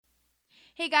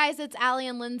Hey guys, it's Allie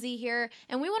and Lindsay here,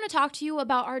 and we want to talk to you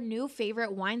about our new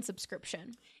favorite wine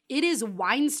subscription. It is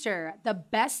Winester. The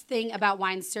best thing about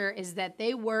Winester is that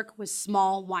they work with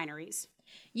small wineries.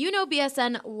 You know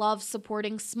BSN loves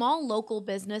supporting small local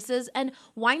businesses, and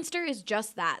Winester is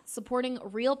just that, supporting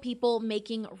real people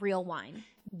making real wine.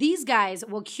 These guys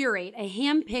will curate a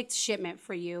hand-picked shipment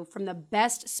for you from the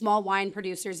best small wine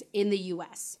producers in the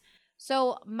U.S.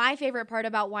 So my favorite part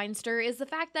about Winester is the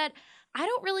fact that I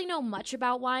don't really know much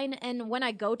about wine, and when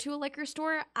I go to a liquor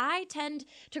store, I tend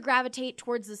to gravitate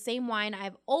towards the same wine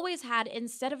I've always had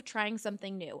instead of trying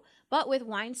something new. But with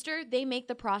Winester, they make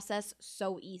the process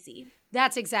so easy.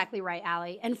 That's exactly right,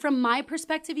 Allie. And from my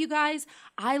perspective, you guys,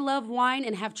 I love wine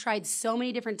and have tried so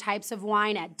many different types of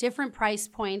wine at different price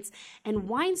points. And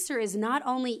Winester is not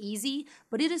only easy,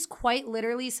 but it is quite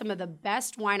literally some of the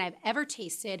best wine I've ever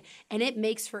tasted, and it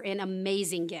makes for an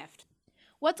amazing gift.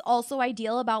 What's also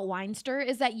ideal about Winester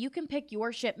is that you can pick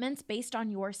your shipments based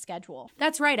on your schedule.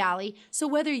 That's right, Allie. So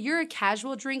whether you're a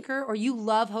casual drinker or you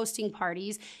love hosting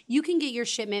parties, you can get your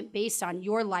shipment based on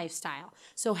your lifestyle.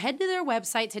 So head to their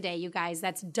website today, you guys.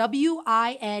 That's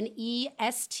WINESTYR,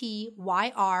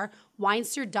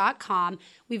 Winester.com.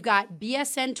 We've got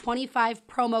BSN25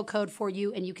 promo code for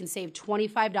you, and you can save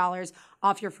 $25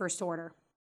 off your first order.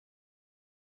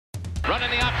 Running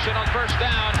the option on first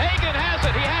down. Hagan has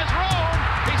it. He has room.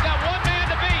 He's got one man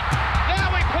to beat.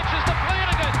 Now he pitches to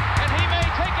Flanagan, and he may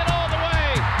take it all the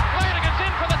way. Flanagan's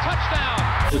in for the touchdown.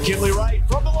 McKinley Wright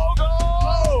from the logo.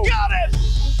 Oh, got it!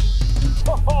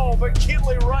 Oh,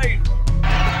 McKinley Wright.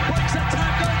 Breaks a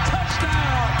tackle.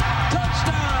 Touchdown!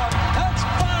 Touchdown! That's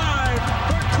 5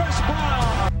 for Chris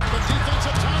Brown. The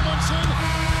defensive Tomlinson.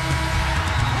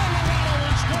 Colorado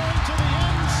is going to the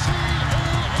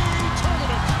NCAA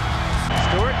tournament.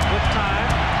 Stewart with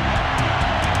time.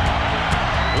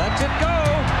 Lets it go.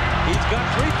 He's got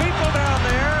 3 people down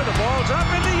there. The ball's up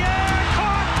in the air.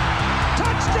 Caught.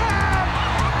 Touchdown.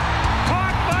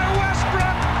 Caught by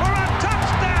Westbrook for a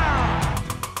touchdown.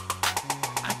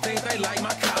 I think they like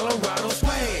my Colorado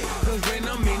swag. Cause when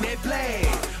I'm in that play,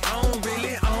 I don't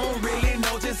really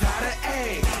know just how to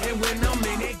act. And when I'm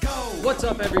in it, go. What's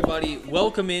up, everybody?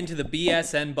 Welcome into the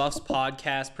BSN Buffs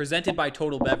Podcast, presented by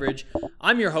Total Beverage.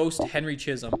 I'm your host, Henry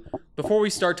Chisholm. Before we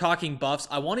start talking Buffs,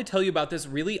 I want to tell you about this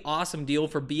really awesome deal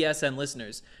for BSN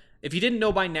listeners. If you didn't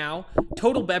know by now,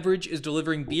 Total Beverage is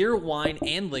delivering beer, wine,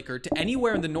 and liquor to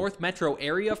anywhere in the North Metro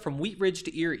area from Wheat Ridge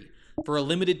to Erie. For a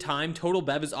limited time, Total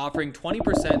Bev is offering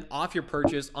 20% off your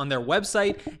purchase on their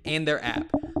website and their app.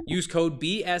 Use code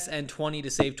BSN20 to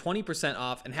save 20%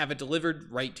 off and have it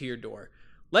delivered right to your door.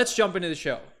 Let's jump into the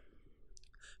show.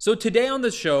 So today on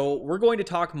the show, we're going to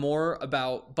talk more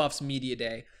about Buffs Media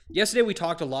Day. Yesterday, we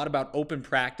talked a lot about open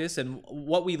practice and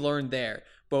what we learned there,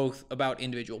 both about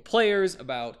individual players,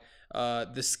 about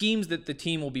the schemes that the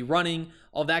team will be running,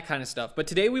 all that kind of stuff. But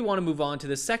today, we want to move on to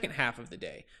the second half of the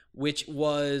day, which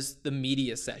was the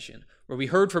media session, where we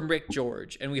heard from Rick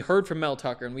George, and we heard from Mel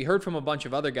Tucker, and we heard from a bunch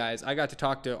of other guys. I got to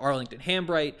talk to Arlington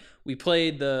Hambright. We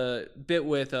played the bit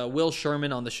with Will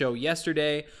Sherman on the show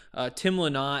yesterday, Tim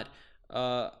Lynott.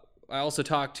 I also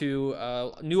talked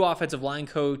to new offensive line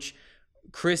coach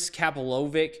Chris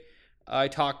Kapilovic. I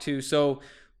talked to. So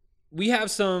we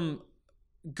have some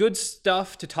good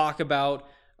stuff to talk about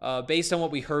based on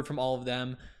what we heard from all of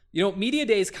them. You know, Media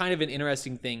Day is kind of an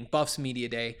interesting thing, Buffs Media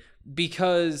Day,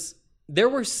 because there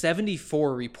were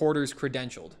 74 reporters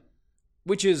credentialed,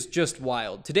 which is just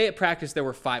wild. Today at practice, there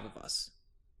were 5 of us.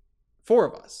 4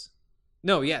 of us.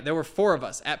 No, yeah, there were 4 of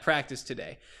us at practice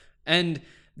today. And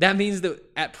that means that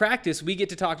at practice, we get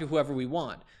to talk to whoever we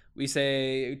want. We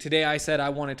say, today I said I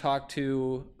want to talk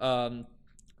to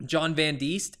John Van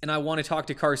Diest, and I want to talk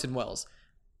to Carson Wells.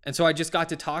 And so I just got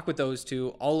to talk with those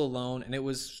two all alone, and it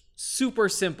was super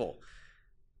simple.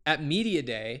 At Media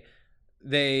Day,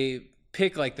 they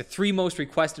pick like the 3 most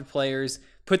requested players,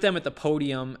 put them at the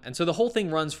podium, and so the whole thing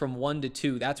runs from 1 to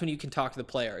 2. That's when you can talk to the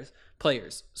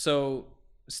players. So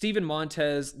Steven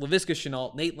Montez, Laviska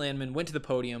Shenault, Nate Landman went to the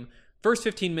podium. First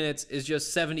 15 minutes is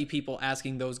just 70 people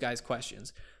asking those guys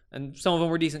questions. And some of them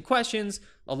were decent questions.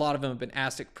 A lot of them have been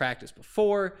asked at practice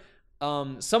before.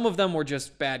 Some of them were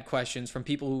just bad questions from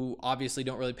people who obviously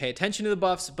don't really pay attention to the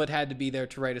Buffs, but had to be there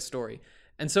to write a story.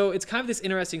 And so it's kind of this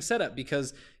interesting setup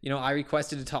because, you know, I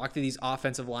requested to talk to these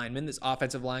offensive linemen, this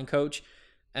offensive line coach,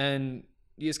 and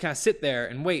you just kind of sit there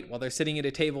and wait while they're sitting at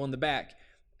a table in the back.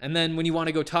 And then when you want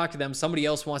to go talk to them, somebody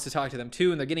else wants to talk to them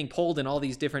too, and they're getting pulled in all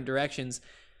these different directions.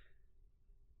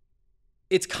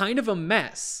 It's kind of a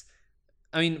mess.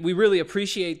 I mean, we really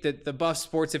appreciate that the Buffs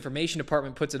Sports Information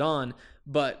Department puts it on,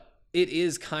 but it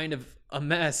is kind of a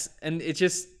mess. And it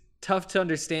just, tough to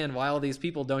understand why all these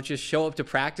people don't just show up to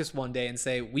practice one day and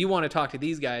say, we want to talk to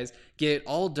these guys, get it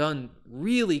all done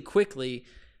really quickly,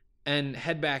 and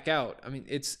head back out. I mean,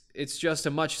 it's just a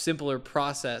much simpler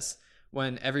process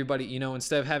when everybody, you know,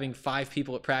 instead of having 5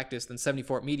 people at practice then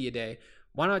 74 at media day,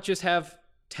 why not just have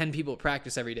 10 people at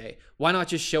practice every day? Why not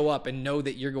just show up and know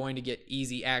that you're going to get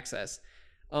easy access?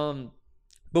 But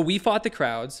we fought the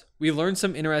crowds. We learned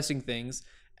some interesting things,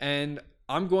 and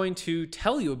I'm going to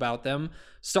tell you about them,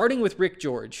 starting with Rick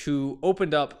George, who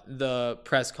opened up the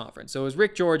press conference. So it was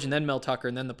Rick George and then Mel Tucker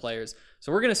and then the players.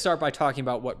 So we're going to start by talking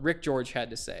about what Rick George had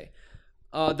to say.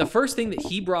 The first thing that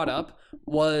he brought up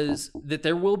was that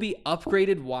there will be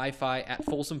upgraded Wi-Fi at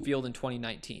Folsom Field in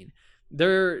 2019.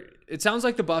 It sounds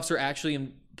like the Buffs are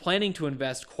actually planning to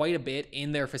invest quite a bit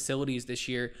in their facilities this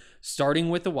year, starting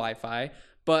with the Wi-Fi.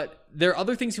 But there are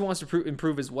other things he wants to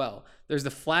improve as well. There's the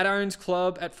Flatirons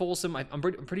Club at Folsom. I'm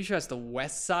pretty sure that's the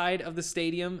west side of the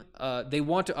stadium. They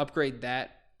want to upgrade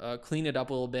that, clean it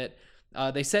up a little bit.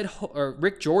 They said, or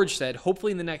Rick George said,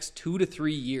 hopefully in the next 2 to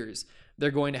 3 years, they're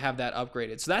going to have that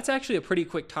upgraded. So that's actually a pretty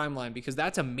quick timeline because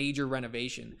that's a major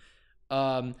renovation.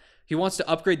 He wants to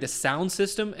upgrade the sound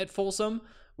system at Folsom,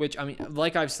 which, I mean,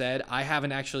 like I've said, I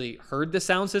haven't actually heard the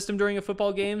sound system during a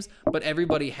football games, but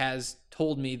everybody has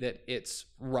told me that it's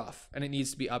rough and it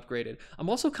needs to be upgraded. I'm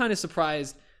also kind of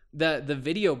surprised that the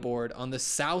video board on the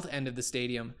south end of the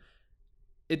stadium,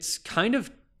 it's kind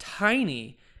of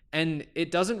tiny and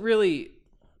it doesn't really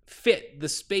fit the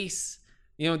space.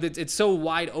 You know, it's so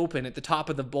wide open at the top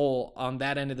of the bowl on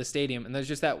that end of the stadium, and there's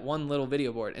just that one little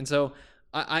video board. And so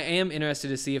I am interested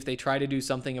to see if they try to do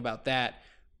something about that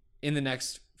in the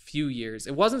next few years.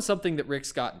 It wasn't something that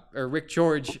Rick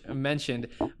George mentioned,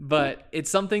 but it's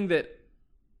something that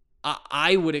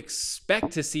I would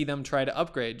expect to see them try to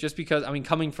upgrade, just because, I mean,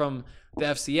 coming from the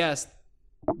FCS,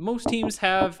 most teams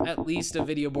have at least a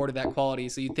video board of that quality,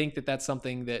 so you'd think that that's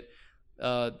something that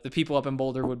the people up in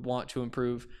Boulder would want to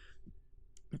improve.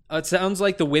 It sounds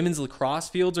like the women's lacrosse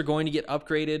fields are going to get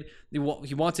upgraded. He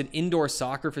wants an indoor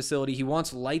soccer facility. He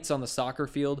wants lights on the soccer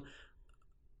field.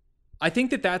 I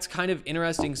think that that's kind of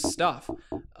interesting stuff.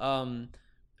 To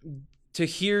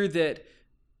hear that,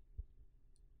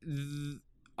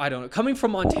 I don't know, coming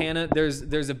from Montana,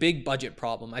 there's a big budget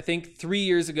problem. I think 3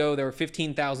 years ago, there were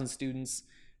 15,000 students,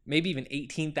 maybe even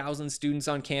 18,000 students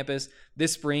on campus.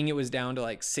 This spring, it was down to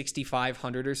like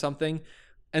 6,500 or something.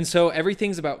 And so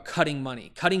everything's about cutting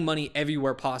money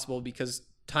everywhere possible because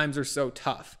times are so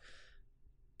tough.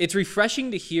 It's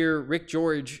refreshing to hear Rick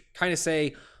George kind of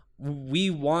say, we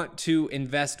want to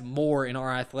invest more in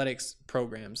our athletics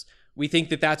programs. We think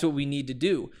that that's what we need to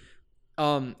do.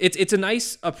 It's a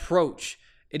nice approach.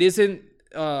 It isn't,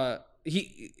 the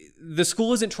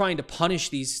school isn't trying to punish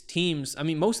these teams. I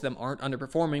mean, most of them aren't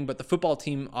underperforming, but the football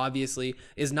team obviously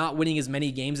is not winning as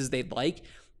many games as they'd like.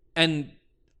 And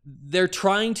they're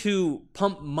trying to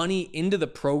pump money into the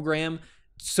program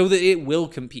so that it will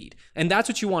compete. And that's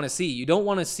what you want to see. You don't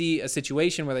want to see a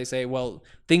situation where they say, well,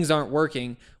 things aren't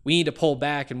working. We need to pull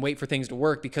back and wait for things to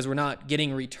work because we're not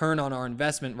getting a return on our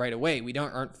investment right away. We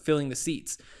aren't filling the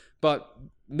seats. But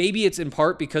maybe it's in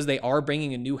part because they are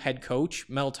bringing a new head coach,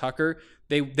 Mel Tucker.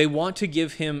 They want to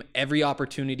give him every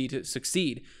opportunity to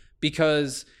succeed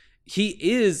because he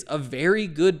is a very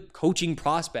good coaching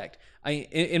prospect.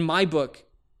 In my book,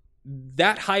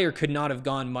 that hire could not have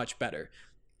gone much better.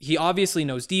 He obviously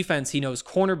knows defense. He knows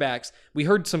cornerbacks. We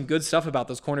heard some good stuff about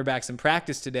those cornerbacks in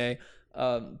practice today.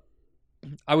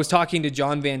 I was talking to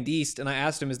John Van Diest, and I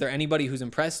asked him, is there anybody who's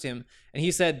impressed him? And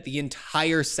he said the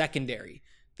entire secondary.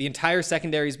 The entire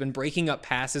secondary has been breaking up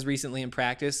passes recently in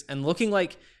practice and looking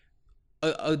like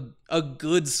a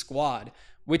good squad,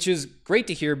 which is great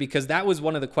to hear because that was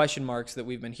one of the question marks that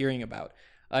we've been hearing about.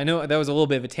 I know that was a little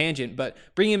bit of a tangent, but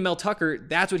bringing in Mel Tucker,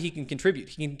 that's what he can contribute.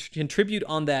 He can contribute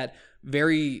on that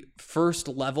very first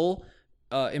level,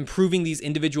 improving these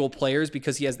individual players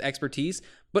because he has the expertise,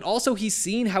 but also he's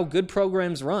seen how good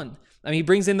programs run. I mean, he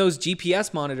brings in those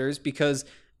GPS monitors because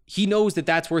he knows that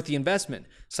that's worth the investment.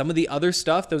 Some of the other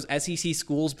stuff those SEC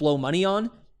schools blow money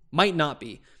on might not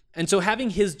be. And so having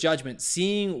his judgment,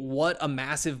 seeing what a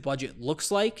massive budget looks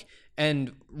like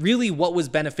and really what was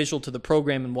beneficial to the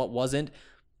program and what wasn't,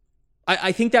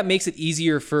 I think that makes it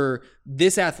easier for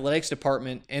this athletics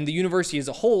department and the university as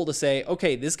a whole to say,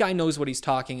 okay, this guy knows what he's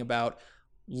talking about.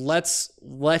 Let's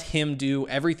let him do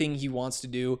everything he wants to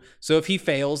do. So if he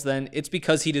fails, then it's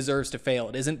because he deserves to fail.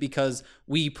 It isn't because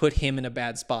we put him in a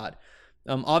bad spot.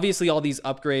 Obviously, all these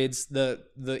upgrades,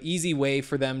 the easy way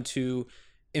for them to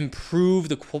improve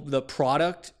the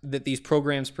product that these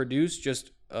programs produce,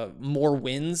 just more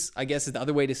wins, I guess is the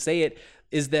other way to say it,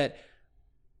 is that,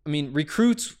 I mean,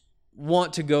 recruits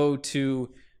want to go to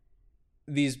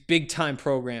these big time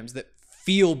programs that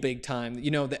feel big time.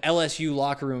 The LSU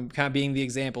locker room kind of being the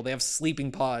example. They have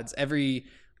sleeping pods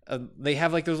they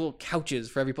have like those little couches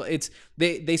for every play.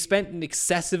 They spent an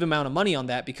excessive amount of money on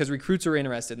that because recruits are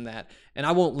interested in that. And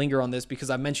I won't linger on this because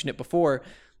I mentioned it before.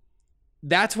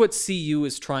 That's what CU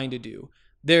is trying to do.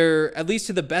 They're, at least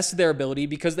to the best of their ability,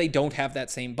 because they don't have that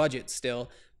same budget still,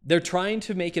 they're trying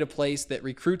to make it a place that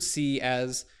recruits see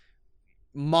as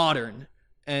modern,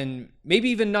 and maybe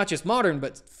even not just modern,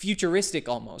 but futuristic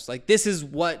almost. Like, this is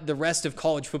what the rest of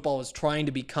college football is trying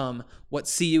to become,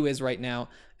 what CU is right now.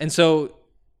 And so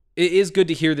it is good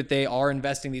to hear that they are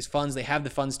investing these funds. They have the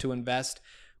funds to invest.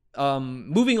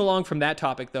 Moving along from that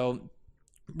topic, though,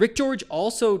 Rick George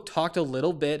also talked a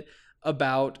little bit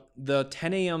about the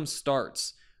 10 a.m.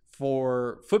 starts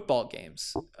for football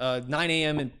games. 9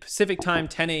 a.m. in Pacific time,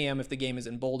 10 a.m. if the game is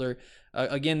in Boulder.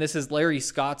 Again, this is Larry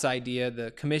Scott's idea,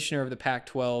 the commissioner of the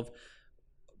Pac-12,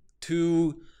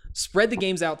 to spread the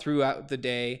games out throughout the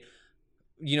day.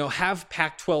 Have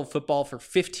Pac-12 football for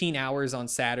 15 hours on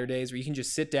Saturdays where you can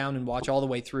just sit down and watch all the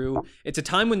way through. It's a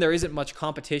time when there isn't much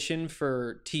competition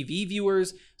for TV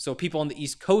viewers, so people on the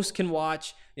East Coast can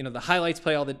watch. The highlights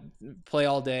play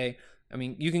all day. I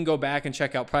mean, you can go back and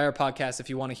check out prior podcasts if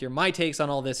you want to hear my takes on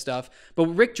all this stuff. But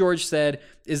what Rick George said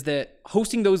is that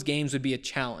hosting those games would be a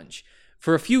challenge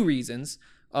for a few reasons.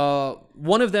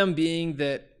 One of them being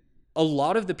that a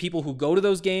lot of the people who go to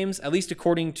those games, at least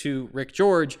according to Rick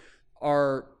George,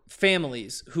 are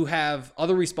families who have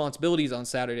other responsibilities on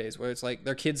Saturdays, where it's like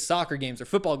their kids' soccer games or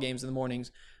football games in the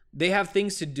mornings. They have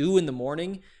things to do in the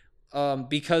morning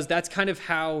because that's kind of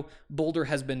how Boulder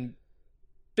has been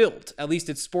built, at least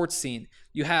its sports scene.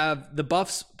 You have the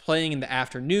Buffs playing in the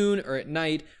afternoon or at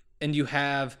night, and you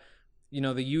have,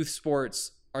 the youth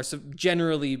sports are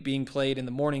generally being played in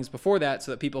the mornings before that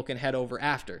so that people can head over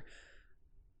after.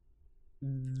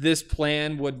 This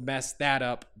plan would mess that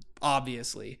up,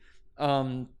 obviously.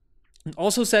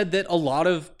 Also said that a lot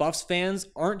of Buffs fans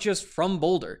aren't just from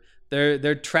Boulder.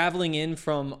 They're traveling in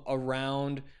from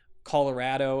around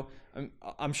Colorado.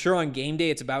 I'm sure on game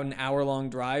day it's about an hour-long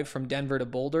drive from Denver to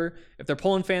Boulder. If they're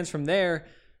pulling fans from there,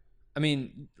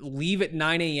 leave at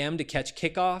 9 a.m. to catch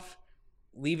kickoff.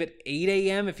 Leave at 8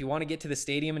 a.m. if you want to get to the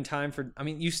stadium in time for...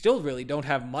 you still really don't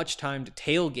have much time to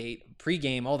tailgate,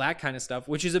 pregame, all that kind of stuff,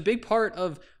 which is a big part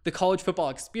of the college football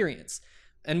experience.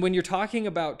 And when you're talking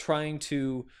about trying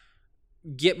to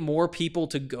get more people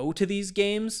to go to these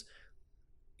games,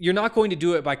 you're not going to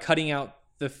do it by cutting out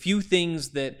the few things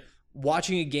that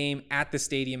watching a game at the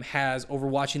stadium has over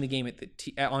watching the game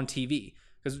on TV.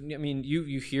 Because,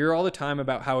 you hear all the time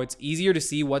about how it's easier to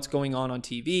see what's going on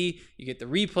TV. You get the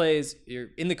replays. You're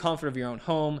in the comfort of your own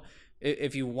home.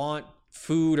 If you want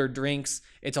food or drinks,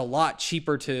 it's a lot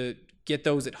cheaper to get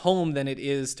those at home than it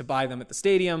is to buy them at the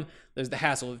stadium. There's the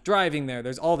hassle of driving there.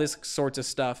 There's all this sorts of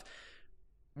stuff.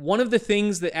 One of the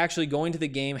things that actually going to the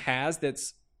game has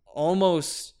that's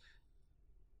almost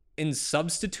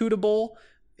insubstitutable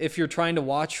if you're trying to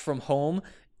watch from home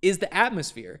is the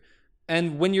atmosphere.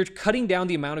 And when you're cutting down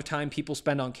the amount of time people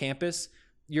spend on campus,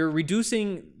 you're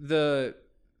reducing the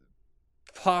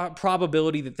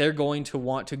probability that they're going to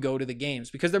want to go to the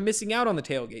games because they're missing out on the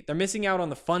tailgate. They're missing out on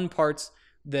the fun parts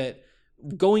that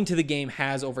going to the game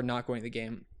has over not going to the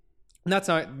game. And that's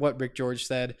not what Rick George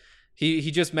said.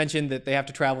 He just mentioned that they have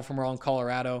to travel from around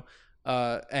Colorado,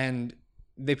 and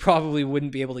they probably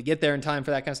wouldn't be able to get there in time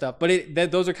for that kind of stuff. But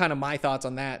those are kind of my thoughts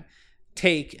on that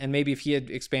take, and maybe if he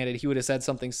had expanded, he would have said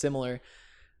something similar.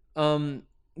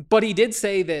 But he did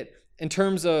say that in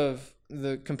terms of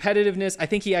the competitiveness, I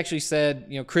think he actually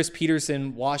said, Chris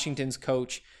Peterson, Washington's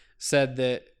coach, said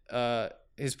that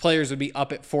his players would be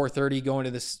up at 4:30 going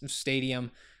to the stadium.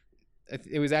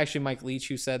 It was actually Mike Leach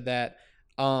who said that.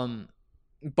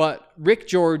 But Rick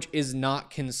George is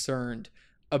not concerned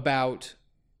about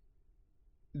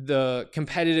the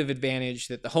competitive advantage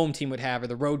that the home team would have or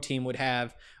the road team would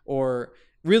have, or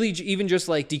really even just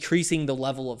like decreasing the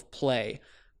level of play.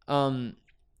 The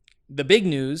big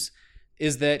news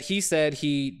is that he said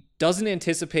he doesn't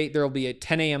anticipate there will be a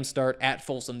 10 a.m. start at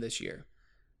Folsom this year.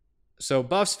 So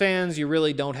Buffs fans, you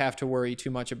really don't have to worry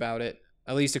too much about it,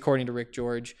 at least according to Rick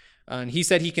George. And he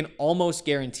said he can almost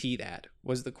guarantee that,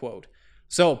 was the quote.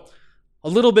 So a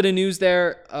little bit of news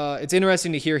there. It's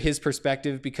interesting to hear his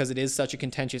perspective because it is such a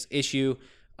contentious issue.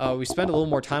 We spent a little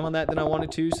more time on that than I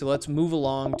wanted to, so let's move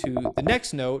along to the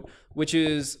next note, which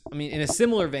is, in a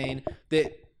similar vein,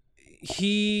 that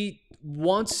he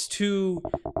wants to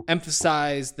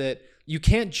emphasize that you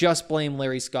can't just blame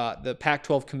Larry Scott, the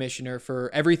Pac-12 commissioner, for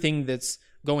everything that's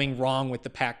going wrong with the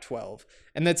Pac-12.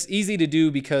 And that's easy to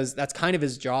do because that's kind of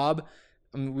his job.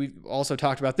 I mean, we've also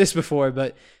talked about this before,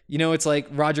 but it's like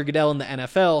Roger Goodell in the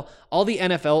NFL. All the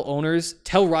NFL owners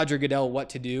tell Roger Goodell what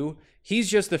to do. He's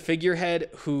just the figurehead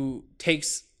who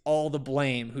takes all the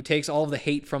blame, who takes all of the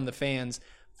hate from the fans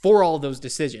for all those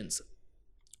decisions.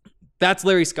 That's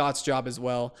Larry Scott's job as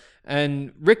well.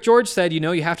 And Rick George said,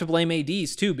 you have to blame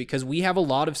ADs too, because we have a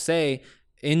lot of say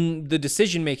in the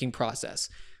decision-making process.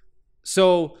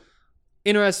 So,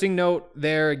 interesting note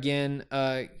there again.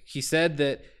 He said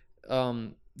that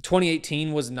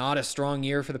 2018 was not a strong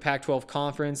year for the Pac-12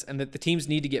 conference and that the teams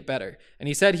need to get better. And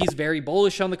he said he's very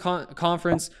bullish on the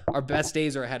conference. Our best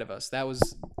days are ahead of us. That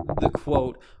was the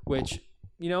quote, which,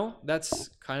 that's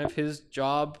kind of his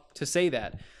job to say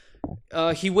that.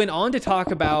 He went on to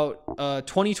talk about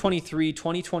 2023,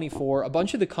 2024. A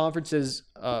bunch of the conference's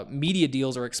media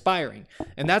deals are expiring.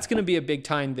 And that's going to be a big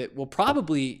time that will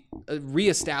probably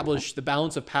reestablish the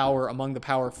balance of power among the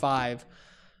Power Five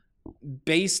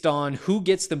based on who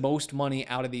gets the most money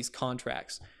out of these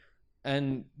contracts.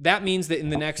 And that means that in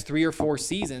the next 3 or 4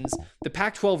 seasons, the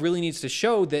Pac-12 really needs to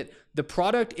show that the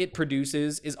product it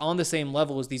produces is on the same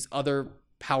level as these other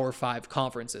Power 5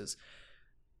 conferences.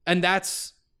 And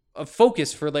that's a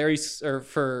focus for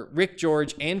for Rick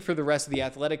George and for the rest of the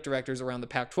athletic directors around the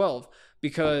Pac-12,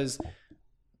 because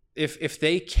if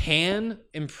they can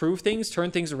improve things,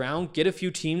 turn things around, get a few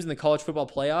teams in the college football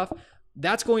playoff,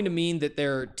 that's going to mean that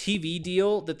their TV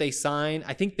deal that they sign,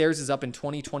 I think theirs is up in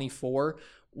 2024,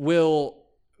 will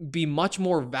be much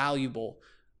more valuable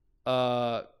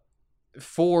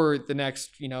for the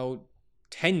next,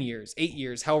 10 years, 8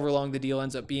 years, however long the deal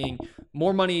ends up being.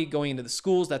 More money going into the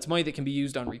schools. That's money that can be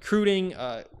used on recruiting,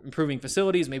 improving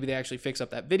facilities. Maybe they actually fix up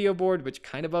that video board, which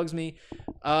kind of bugs me.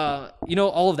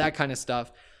 All of that kind of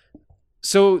stuff.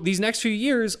 So these next few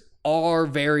years are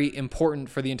very important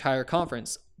for the entire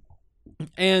conference.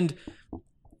 And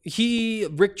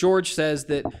Rick George says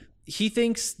that he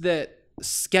thinks that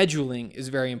scheduling is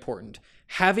very important.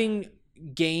 Having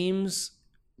games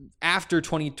after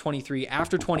 2023,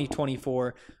 after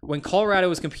 2024, when Colorado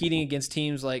is competing against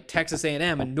teams like Texas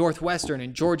A&M and Northwestern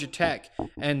and Georgia Tech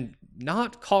and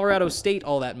not Colorado State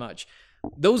all that much,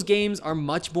 those games are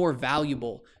much more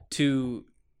valuable to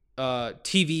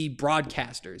TV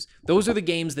broadcasters. Those are the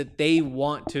games that they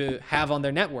want to have on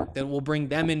their network that will bring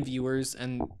them in viewers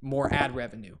and more ad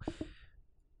revenue.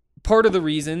 Part of the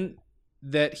reason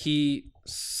that he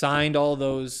signed all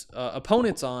those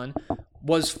opponents on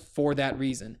was for that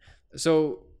reason.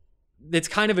 So it's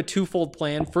kind of a twofold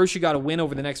plan. First, you got to win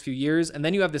over the next few years, and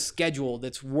then you have the schedule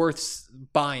that's worth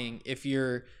buying if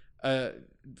you're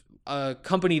a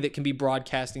company that can be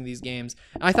broadcasting these games.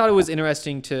 And I thought it was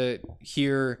interesting to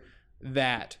hear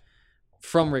that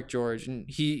from Rick George. And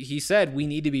he said, we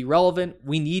need to be relevant.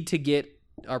 We need to get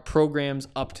our programs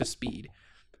up to speed,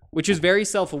 which is very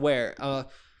self-aware.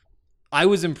 I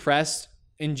was impressed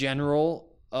in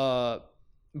general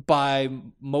by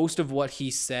most of what he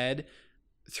said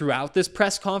throughout this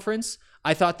press conference.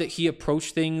 I thought that he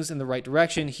approached things in the right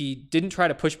direction. He didn't try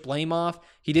to push blame off.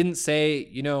 He didn't say,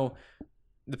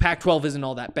 the Pac-12 isn't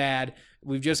all that bad.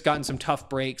 We've just gotten some tough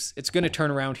breaks. It's going to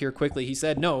turn around here quickly. He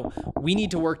said, no, we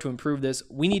need to work to improve this.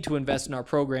 We need to invest in our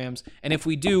programs. And if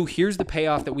we do, here's the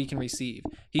payoff that we can receive.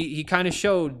 He kind of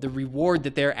showed the reward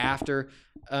that they're after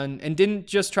and didn't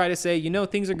just try to say,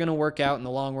 things are going to work out in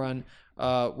the long run.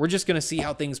 We're just going to see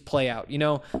how things play out,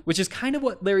 which is kind of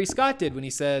what Larry Scott did when he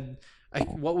said,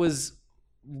 what was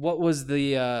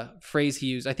the phrase he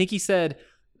used? I think he said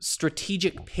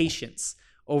strategic patience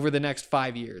over the next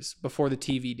 5 years before the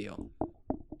TV deal.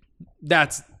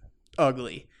 That's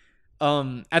ugly.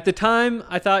 At the time,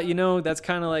 I thought, that's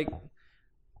kind of like,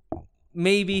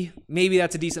 maybe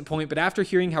that's a decent point. But after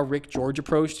hearing how Rick George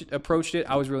approached it,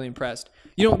 I was really impressed.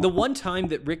 The one time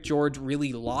that Rick George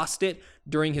really lost it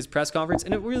during his press conference,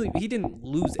 and he didn't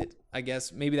lose it, I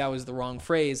guess. Maybe that was the wrong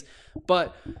phrase.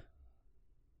 But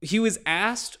he was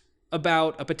asked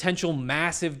about a potential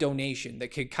massive donation that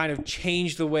could kind of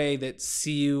change the way that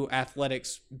CU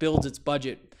athletics builds its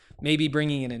budget, maybe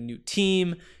bringing in a new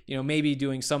team, maybe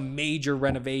doing some major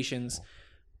renovations.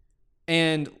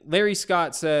 And Larry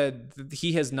Scott said that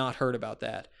he has not heard about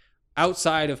that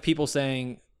outside of people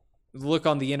saying, look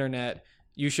on the internet,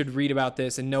 you should read about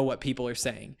this and know what people are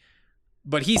saying.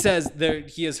 But he says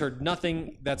that he has heard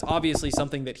nothing. That's obviously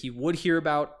something that he would hear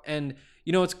about. And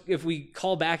if we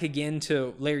call back again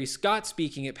to Larry Scott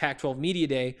speaking at Pac-12 Media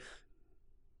Day,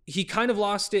 he kind of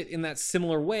lost it in that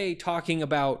similar way, talking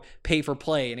about pay for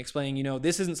play and explaining,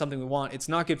 this isn't something we want. It's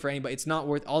not good for anybody. It's not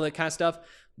worth all that kind of stuff.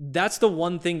 That's the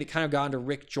one thing that kind of got under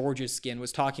Rick George's skin,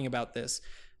 was talking about this.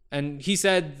 And he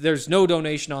said there's no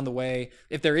donation on the way.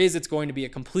 If there is, it's going to be a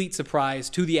complete surprise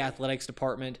to the athletics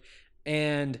department.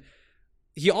 And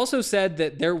he also said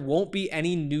that there won't be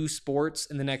any new sports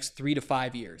in the next 3 to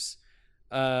 5 years.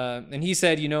 And he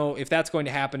said, if that's going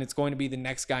to happen, it's going to be the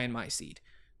next guy in my seat.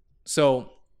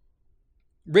 So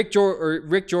Rick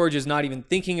George is not even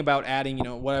thinking about adding,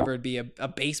 whatever it'd be, a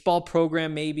baseball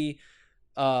program maybe.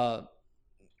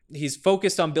 He's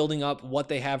focused on building up what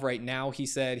they have right now. He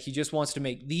said he just wants to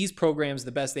make these programs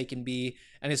the best they can be.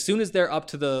 And as soon as they're up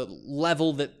to the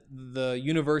level that the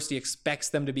university expects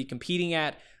them to be competing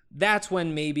at, that's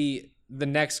when maybe the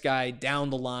next guy down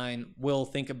the line will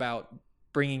think about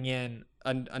bringing in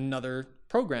another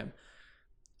program.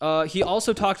 He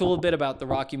also talked a little bit about the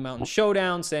Rocky Mountain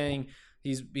Showdown, saying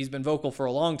he's been vocal for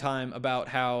a long time about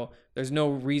how there's no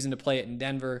reason to play it in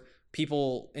Denver.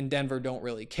 People in Denver don't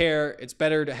really care. It's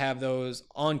better to have those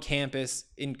on campus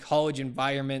in college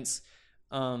environments.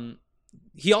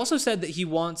 He also said that he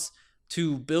wants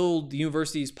to build the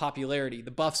university's popularity, the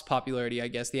Buffs' popularity, I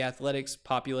guess, the athletics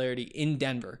popularity in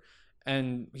Denver.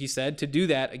 And he said to do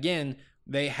that, again,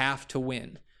 they have to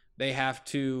win. They have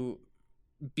to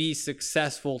be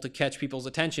successful to catch people's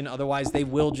attention. Otherwise, they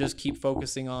will just keep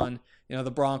focusing on, the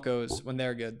Broncos when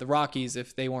they're good. The Rockies,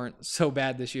 if they weren't so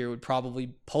bad this year, would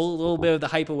probably pull a little bit of the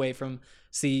hype away from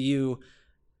CU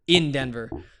in Denver.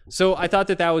 So I thought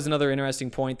that was another interesting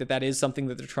point, that is something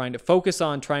that they're trying to focus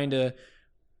on, trying to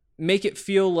make it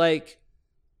feel like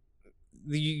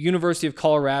the University of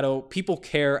Colorado, people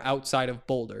care outside of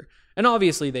Boulder. And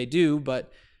obviously they do,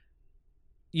 but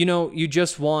you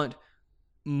just want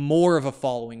more of a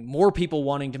following, more people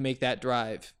wanting to make that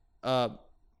drive.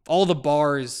 All the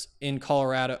bars in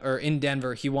Colorado or in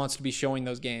Denver, he wants to be showing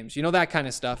those games, that kind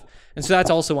of stuff. And so that's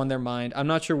also on their mind. I'm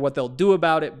not sure what they'll do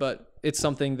about it, but it's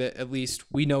something that at least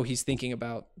we know he's thinking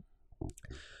about.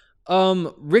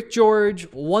 Rick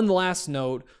George, one last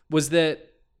note, was that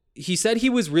he said he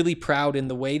was really proud in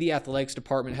the way the athletics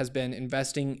department has been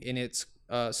investing in its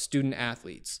student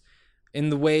athletes, in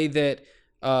the way that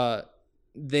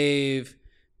they've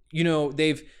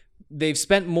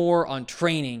spent more on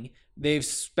training. They've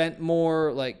spent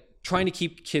more trying to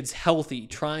keep kids healthy,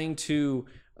 trying to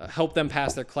help them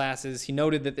pass their classes. He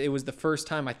noted that it was the first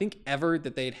time, I think, ever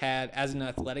that they'd had, as an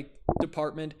athletic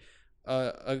department,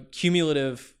 a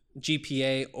cumulative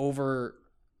GPA over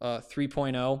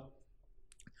 3.0.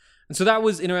 And so that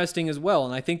was interesting as well.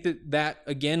 And I think that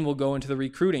again will go into the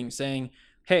recruiting, saying,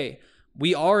 hey,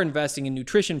 we are investing in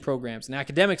nutrition programs and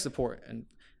academic support and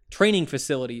training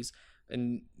facilities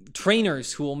and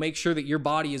trainers who will make sure that your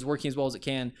body is working as well as it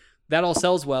can. That all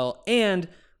sells well. And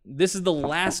this is the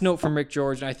last note from Rick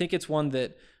George, and I think it's one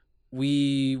that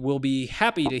we will be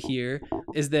happy to hear,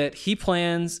 is that he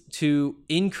plans to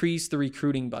increase the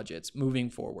recruiting budgets moving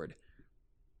forward.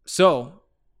 So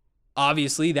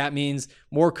obviously that means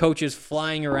more coaches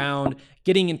flying around,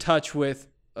 getting in touch with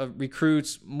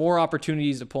recruits, more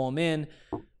opportunities to pull them in.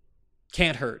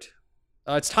 Can't hurt.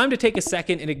 It's time to take a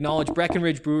second and acknowledge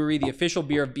Breckenridge Brewery, the official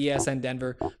beer of BSN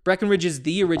Denver. Breckenridge is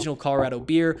the original Colorado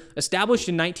beer, established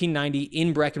in 1990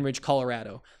 in Breckenridge,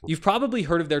 Colorado. You've probably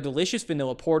heard of their delicious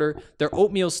vanilla porter, their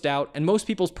oatmeal stout, and most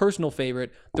people's personal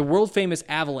favorite, the world-famous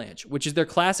Avalanche, which is their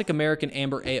classic American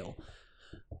amber ale.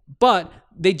 But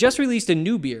they just released a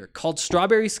new beer called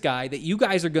Strawberry Sky that you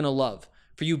guys are going to love.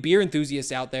 For you beer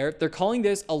enthusiasts out there, they're calling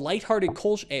this a lighthearted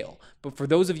Kolsch ale. But for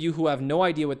those of you who have no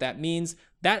idea what that means,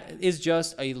 that is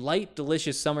just a light,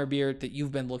 delicious summer beer that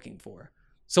you've been looking for.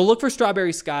 So look for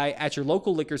Strawberry Sky at your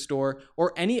local liquor store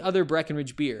or any other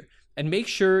Breckenridge beer. And make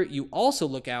sure you also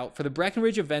look out for the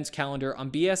Breckenridge events calendar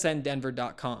on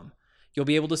bsndenver.com. You'll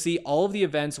be able to see all of the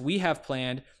events we have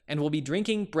planned, and we'll be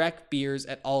drinking Breck beers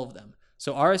at all of them.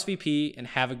 So RSVP and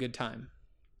have a good time.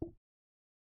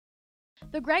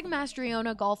 The Greg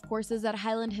Mastriona golf courses at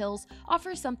Highland Hills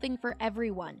offer something for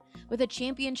everyone. With a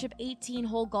championship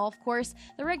 18-hole golf course,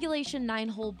 the regulation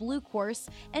 9-hole blue course,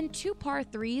 and 2 par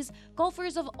 3s,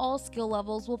 golfers of all skill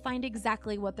levels will find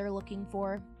exactly what they're looking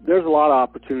for. There's a lot of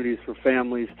opportunities for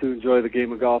families to enjoy the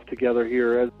game of golf together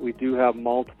here, as we do have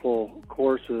multiple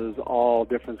courses, all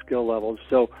different skill levels.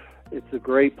 So it's a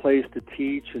great place to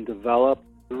teach and develop.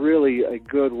 Really a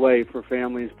good way for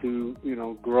families to,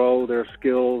 grow their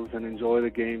skills and enjoy the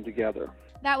game together.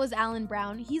 That was Alan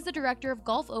Brown. He's the director of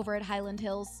golf over at Highland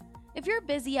Hills. If you're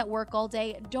busy at work all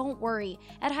day, don't worry.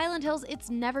 At Highland Hills, it's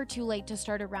never too late to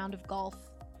start a round of golf.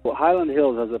 Well, Highland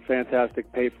Hills has a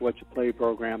fantastic pay-for-what-you-play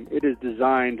program. It is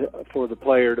designed for the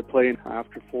player to play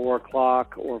after 4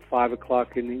 o'clock or 5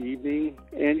 o'clock in the evening.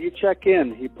 And you check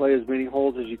in. You play as many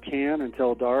holes as you can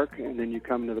until dark, and then you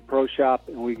come into the pro shop,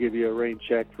 and we give you a rain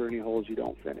check for any holes you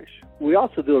don't finish. We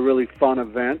also do a really fun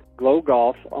event, Glow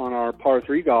Golf, on our par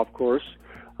 3 golf course,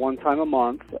 one time a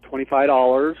month,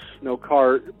 $25, no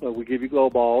cart, but we give you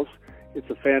glow balls. It's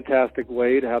a fantastic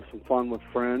way to have some fun with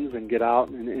friends and get out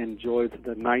and enjoy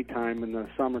the nighttime in the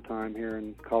summertime here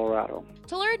in Colorado.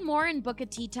 To learn more and book a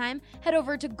tee time, head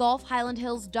over to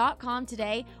golfhighlandhills.com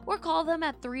today or call them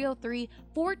at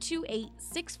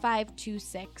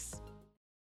 303-428-6526.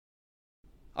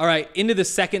 All right, into the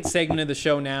second segment of the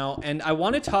show now, and I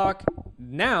want to talk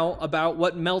now about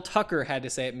what Mel Tucker had to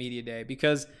say at Media Day,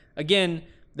 because, again,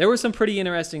 there was some pretty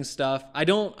interesting stuff. I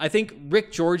think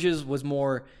Rick George's was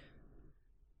more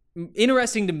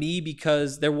interesting to me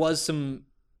because there was some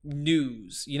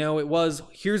news. You know, it was,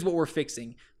 here's what we're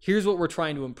fixing. Here's what we're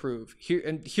trying to improve.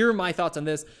 Here are my thoughts on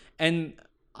this. And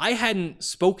I hadn't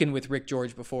spoken with Rick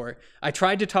George before. I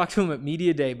tried to talk to him at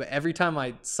Media Day, but every time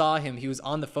I saw him, he was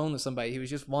on the phone with somebody. He was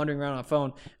just wandering around on a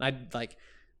phone. And I'd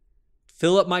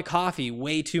fill up my coffee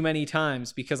way too many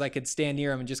times because I could stand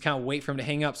near him and just kind of wait for him to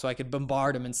hang up so I could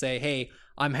bombard him and say, hey,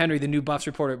 I'm Henry, the new Buffs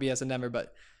reporter at BSN Denver,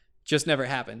 but just never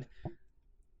happened.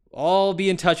 I'll be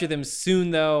in touch with him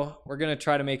soon, though. We're going to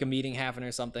try to make a meeting happen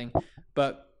or something.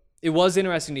 But it was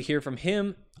interesting to hear from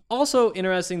him. Also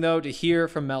interesting, though, to hear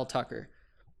from Mel Tucker.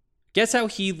 Guess how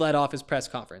he led off his press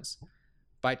conference?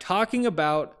 By talking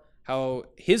about how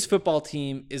his football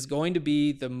team is going to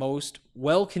be the most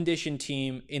well-conditioned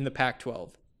team in the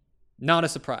Pac-12. Not a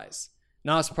surprise.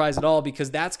 Not a surprise at all, because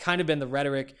that's kind of been the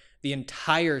rhetoric the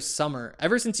entire summer.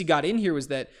 Ever since he got in here was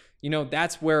that,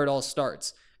 that's where it all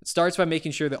starts. It starts by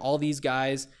making sure that all these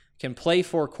guys can play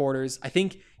 4 quarters. I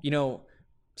think,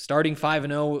 starting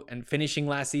 5-0 and finishing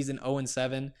last season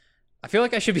 0-7, I feel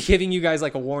like I should be giving you guys a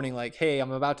warning, hey,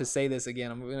 I'm about to say this again.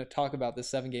 I'm going to talk about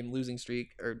this 7-game losing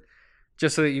streak, or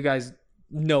just so that you guys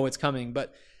know it's coming.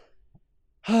 But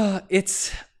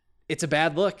it's a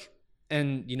bad look.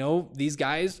 And, these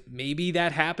guys, maybe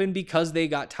that happened because they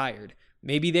got tired.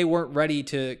 Maybe they weren't ready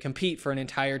to compete for an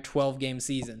entire 12-game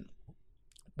season.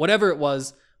 Whatever it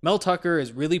was, Mel Tucker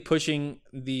is really pushing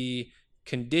the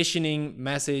conditioning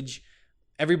message.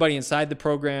 Everybody inside the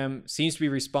program seems to be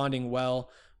responding well.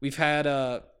 We've had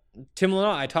Tim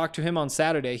Lanaugh. I talked to him on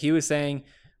Saturday. He was saying,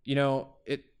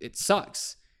 it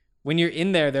sucks. When you're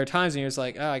in there are times when you're just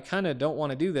like, I kind of don't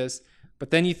want to do this. But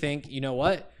then you think, you know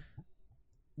what?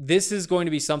 This is going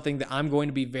to be something that I'm going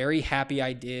to be very happy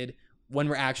I did when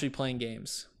we're actually playing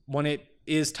games. When it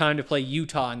is time to play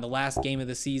Utah in the last game of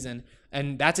the season.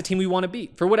 And that's a team we want to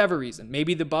beat for whatever reason.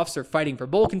 Maybe the Buffs are fighting for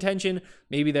bowl contention.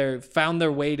 Maybe they've found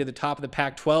their way to the top of the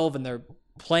Pac-12 and they're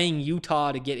playing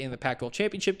Utah to get in the Pac-12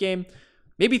 championship game.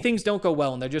 Maybe things don't go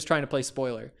well and they're just trying to play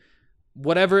spoiler.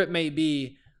 Whatever it may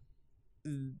be,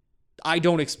 I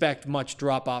don't expect much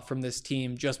drop-off from this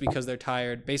team just because they're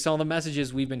tired. Based on all the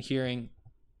messages we've been hearing,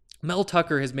 Mel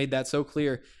Tucker has made that so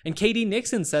clear. And KD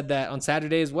Nixon said that on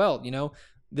Saturday as well.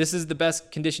 This is the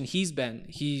best condition he's been.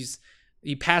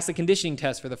 He passed the conditioning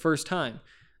test for the first time.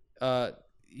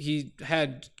 He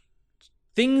had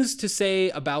things to say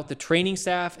about the training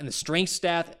staff and the strength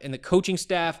staff and the coaching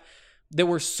staff that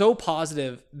were so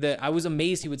positive that I was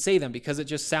amazed he would say them, because it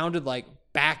just sounded like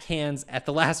backhands at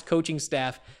the last coaching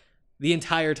staff the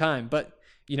entire time. But,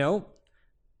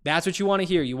 that's what you want to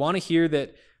hear. You want to hear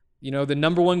that, the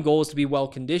number one goal is to be well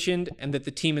conditioned and that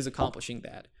the team is accomplishing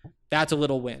that. That's a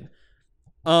little win.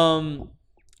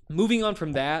 Moving on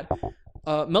from that,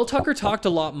 Mel Tucker talked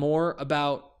a lot more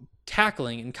about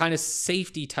tackling and kind of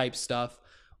safety type stuff,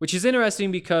 which is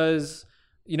interesting because,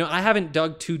 I haven't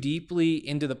dug too deeply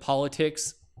into the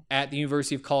politics at the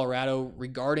University of Colorado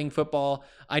regarding football.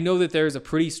 I know that there's a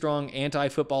pretty strong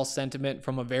anti-football sentiment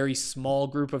from a very small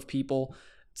group of people.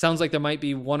 It sounds like there might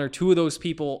be 1 or 2 of those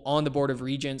people on the Board of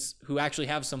Regents who actually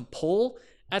have some pull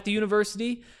at the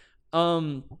university.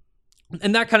 And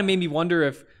that kind of made me wonder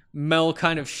if Mel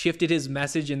kind of shifted his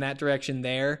message in that direction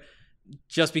there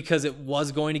just because it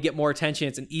was going to get more attention.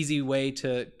 It's an easy way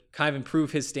to kind of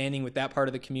improve his standing with that part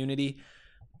of the community.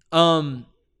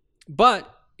 But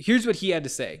here's what he had to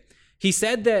say. He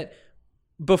said that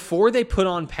before they put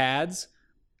on pads,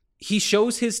 he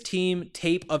shows his team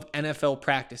tape of NFL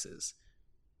practices.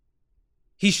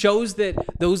 He shows that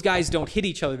those guys don't hit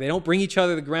each other. They don't bring each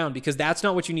other to the ground, because that's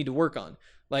not what you need to work on.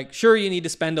 Sure, you need to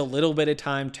spend a little bit of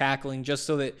time tackling just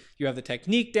so that you have the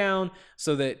technique down,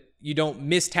 so that you don't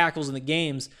miss tackles in the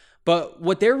games. But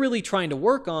what they're really trying to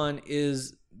work on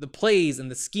is the plays and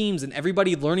the schemes and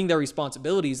everybody learning their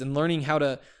responsibilities and learning how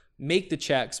to make the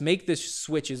checks, make the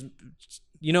switches,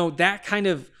 that kind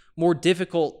of more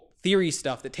difficult theory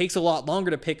stuff that takes a lot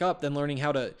longer to pick up than learning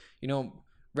how to,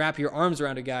 wrap your arms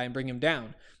around a guy and bring him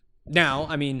down. Now,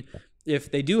 I mean, if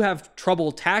they do have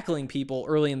trouble tackling people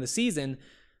early in the season,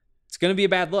 it's going to be a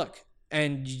bad look.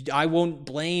 And I won't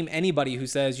blame anybody who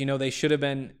says, they should have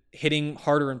been hitting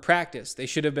harder in practice. They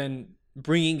should have been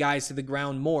bringing guys to the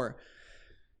ground more.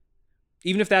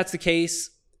 Even if that's the case,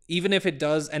 even if it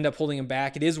does end up holding them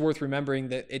back, it is worth remembering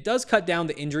that it does cut down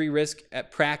the injury risk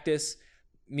at practice.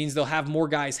 It means they'll have more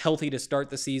guys healthy to start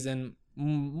the season.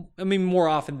 I mean, more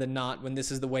often than not when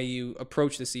this is the way you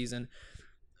approach the season.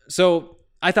 So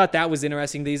I thought that was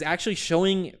interesting that he's actually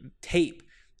showing tape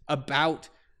about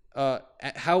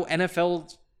how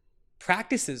NFL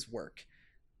practices work.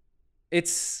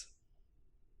 There's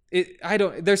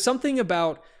something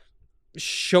about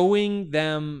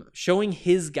showing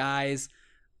his guys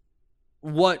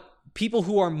what people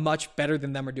who are much better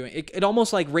than them are doing. It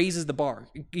almost like raises the bar.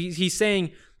 He's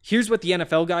saying, here's what the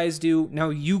NFL guys do. Now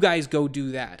you guys go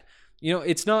do that.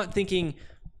 It's not thinking,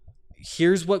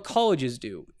 here's what colleges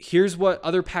do. Here's what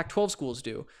other Pac-12 schools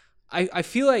do. I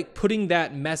feel like putting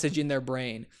that message in their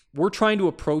brain, we're trying to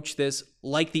approach this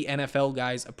like the NFL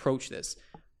guys approach this.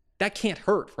 That can't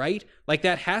hurt, right? Like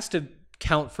that has to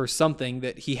count for something,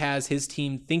 that he has his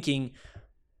team thinking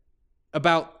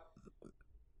about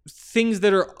things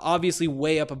that are obviously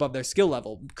way up above their skill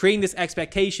level, creating this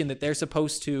expectation that they're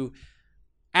supposed to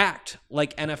act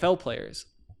like NFL players.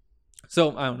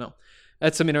 So I don't know.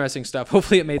 That's some interesting stuff.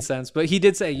 Hopefully it made sense. But he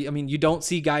did say, you don't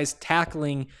see guys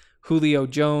tackling Julio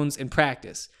Jones in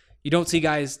practice. You don't see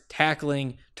guys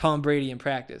tackling Tom Brady in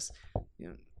practice.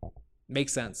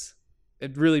 Makes sense.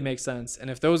 It really makes sense.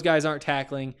 And if those guys aren't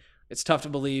tackling, it's tough to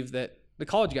believe that the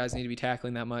college guys need to be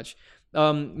tackling that much.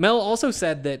 Mel also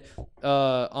said that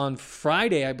on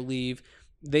Friday, I believe,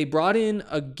 they brought in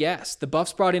a guest. The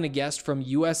Buffs brought in a guest from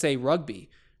USA Rugby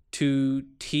to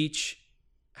teach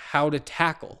how to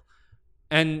tackle.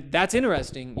 And that's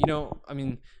interesting. I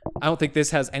don't think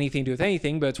this has anything to do with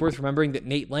anything, but it's worth remembering that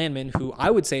Nate Landman, who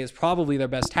I would say is probably their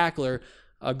best tackler,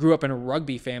 grew up in a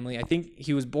rugby family. I think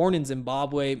he was born in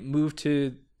Zimbabwe,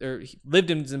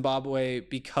 lived in Zimbabwe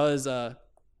because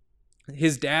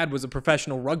his dad was a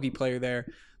professional rugby player there,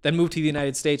 then moved to the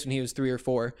United States when he was 3 or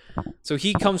 4. So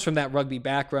he comes from that rugby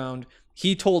background.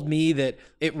 He told me that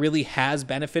it really has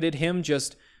benefited him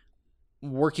just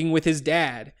working with his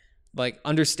dad, like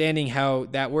understanding how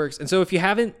that works. And so if you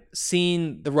haven't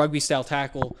seen the rugby style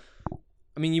tackle,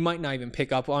 you might not even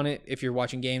pick up on it if you're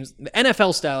watching games. The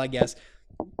NFL style, I guess,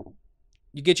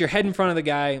 you get your head in front of the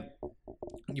guy,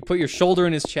 you put your shoulder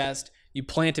in his chest, you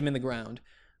plant him in the ground.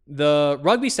 The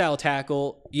rugby style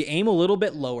tackle, you aim a little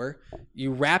bit lower,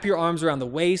 you wrap your arms around the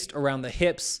waist, around the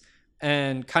hips,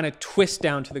 and kind of twist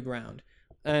down to the ground.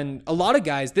 And a lot of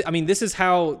guys, this is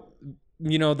how,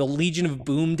 the Legion of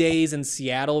Boom days in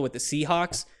Seattle with the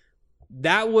Seahawks,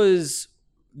 that was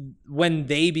when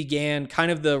they began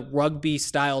kind of the rugby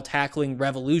style tackling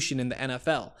revolution in the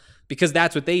NFL, because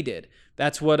that's what they did.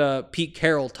 That's what Pete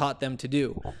Carroll taught them to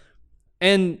do.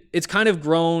 And it's kind of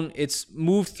grown. It's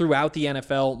moved throughout the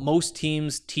NFL. Most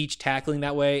teams teach tackling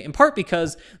that way, in part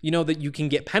because that you can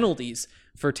get penalties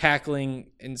for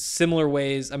tackling in similar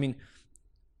ways.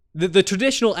 The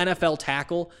traditional NFL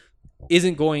tackle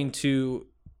isn't going to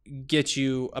get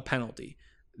you a penalty.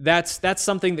 That's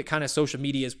something that kind of social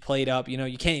media has played up. You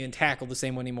can't even tackle the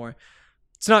same way anymore.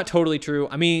 It's not totally true.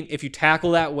 If you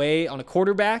tackle that way on a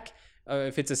quarterback,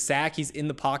 if it's a sack, he's in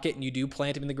the pocket and you do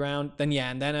plant him in the ground, then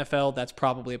yeah, in the NFL, that's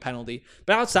probably a penalty.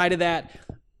 But outside of that,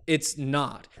 it's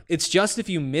not. It's just if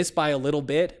you miss by a little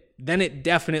bit, then it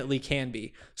definitely can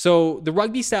be. So the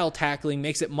rugby style tackling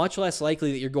makes it much less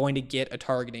likely that you're going to get a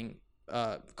targeting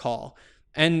call.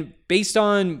 And based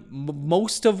on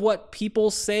most of what people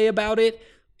say about it,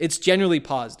 it's generally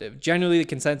positive. Generally, the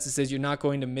consensus is you're not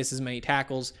going to miss as many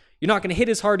tackles. You're not going to hit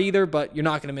as hard either, but you're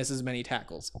not going to miss as many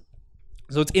tackles.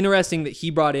 So it's interesting that he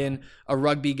brought in a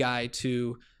rugby guy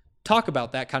to talk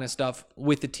about that kind of stuff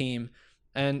with the team.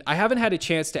 And I haven't had a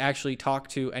chance to actually talk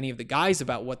to any of the guys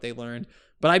about what they learned,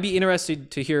 but I'd be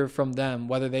interested to hear from them,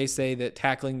 whether they say that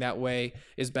tackling that way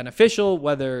is beneficial,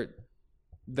 whether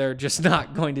they're just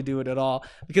not going to do it at all.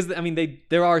 Because,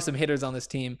 there are some hitters on this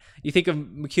team. You think of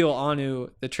Mikael Anu,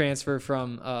 the transfer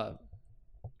from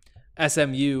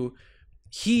SMU,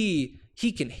 he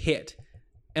can hit.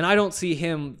 And I don't see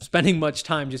him spending much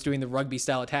time just doing the rugby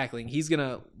style of tackling. He's going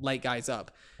to light guys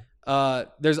up.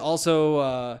 There's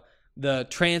also the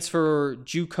transfer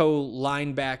JUCO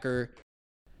linebacker,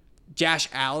 Josh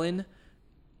Allen.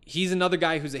 he's another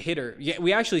guy who's a hitter. Yeah,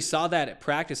 we actually saw that at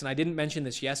practice, and I didn't mention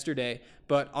this yesterday,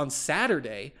 but on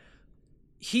Saturday,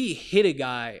 he hit a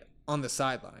guy on the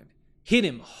sideline. Hit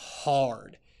him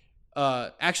hard.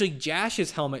 Actually,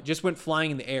 Jash's helmet just went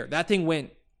flying in the air. That thing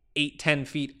went 8-10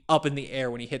 feet up in the air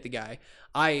when he hit the guy.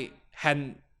 I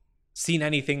hadn't seen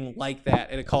anything like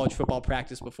that at a college football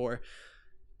practice before.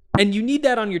 And you need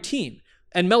that on your team.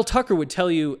 And Mel Tucker would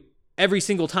tell you every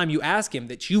single time you ask him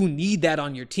that you need that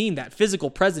on your team, that physical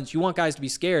presence. You want guys to be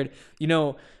scared,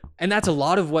 and that's a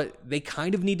lot of what they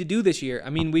kind of need to do this year. I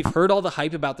mean, we've heard all the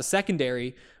hype about the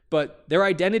secondary, but their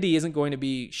identity isn't going to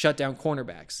be shut down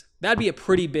cornerbacks. That'd be a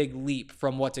pretty big leap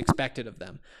from what's expected of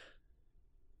them.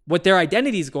 What their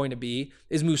identity is going to be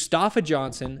is Mustafa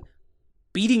Johnson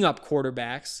beating up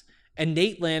quarterbacks and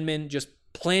Nate Landman just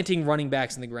planting running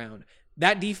backs in the ground.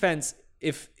 That defense,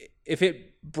 if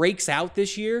it breaks out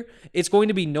this year, it's going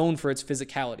to be known for its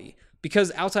physicality.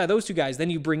 Because outside of those two guys, then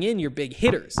you bring in your big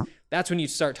hitters. That's when you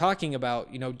start talking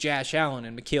about, Josh Allen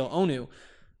and Mikhail Onu.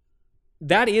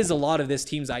 That is a lot of this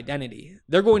team's identity.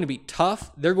 They're going to be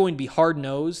tough. They're going to be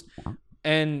hard-nosed.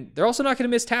 And they're also not going to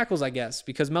miss tackles, I guess,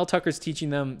 because Mel Tucker's teaching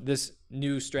them this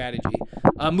new strategy.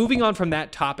 Moving on from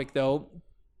that topic, though,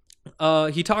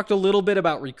 he talked a little bit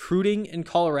about recruiting in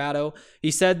Colorado.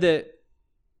 He said that,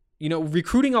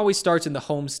 recruiting always starts in the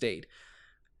home state.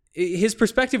 His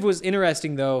perspective was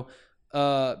interesting, though.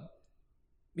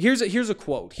 Here's a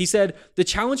quote. He said, "The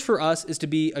challenge for us is to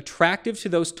be attractive to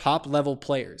those top-level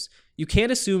players. You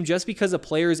can't assume just because a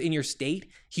player is in your state,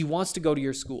 he wants to go to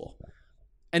your school."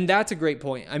 And that's a great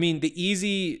point. I mean, the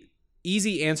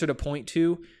easy answer to point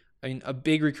to, a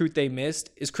big recruit they missed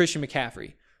is Christian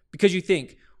McCaffrey. Because you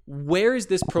think, where is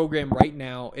this program right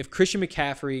now if Christian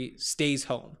McCaffrey stays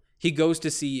home? He goes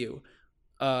to CU.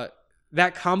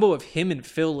 That combo of him and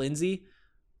Phil Lindsay,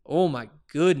 oh my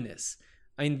goodness.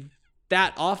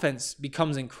 That offense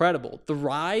becomes incredible. The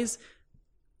rise,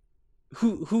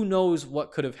 who knows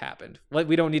what could have happened?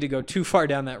 We don't need to go too far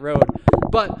down that road.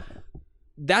 But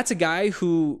that's a guy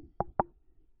who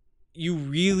you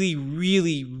really,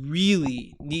 really,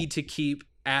 really need to keep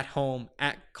at home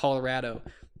at Colorado.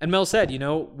 And Mel said,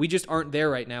 we just aren't there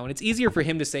right now. And it's easier for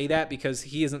him to say that because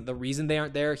he isn't the reason they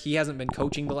aren't there. He hasn't been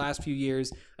coaching the last few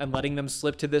years and letting them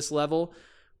slip to this level.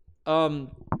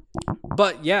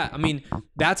 But yeah,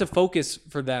 that's a focus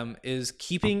for them, is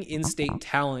keeping in-state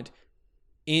talent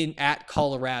at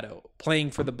Colorado,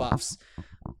 playing for the Buffs.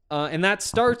 And that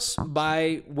starts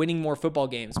by winning more football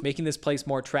games, making this place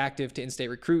more attractive to in-state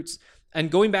recruits.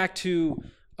 And going back to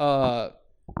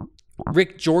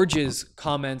Rick George's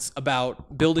comments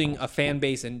about building a fan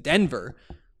base in Denver,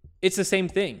 it's the same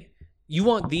thing. You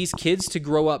want these kids to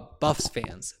grow up Buffs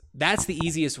fans. That's the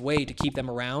easiest way to keep them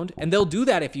around, and they'll do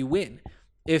that if you win.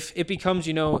 If it becomes,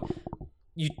 you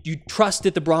trust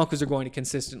that the Broncos are going to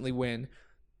consistently win.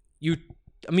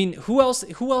 Who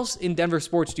else in Denver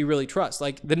sports do you really trust?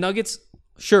 Like the Nuggets,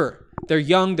 sure, they're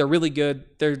young, they're really good,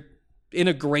 they're in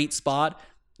a great spot.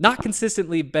 Not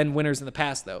consistently been winners in the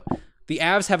past, though. The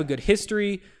Avs have a good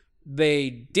history. They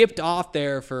dipped off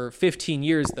there for 15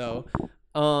 years, though.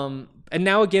 And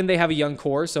now, again, they have a young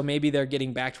core, so maybe they're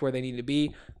getting back to where they need to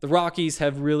be. The Rockies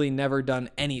have really never done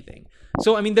anything.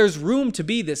 So, there's room to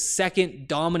be this second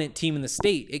dominant team in the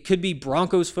state. It could be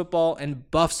Broncos football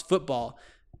and Buffs football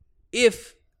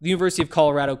if the University of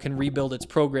Colorado can rebuild its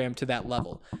program to that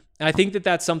level. And I think that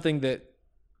that's something that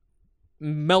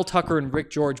Mel Tucker and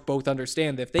Rick George both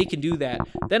understand, that if they can do that,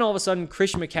 then all of a sudden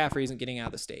Christian McCaffrey isn't getting out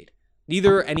of the state.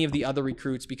 Neither are any of the other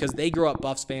recruits, because they grow up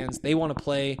Buffs fans. They want to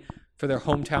play for their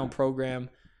hometown program.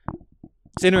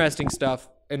 It's interesting stuff.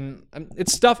 And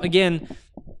it's stuff, again,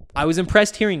 I was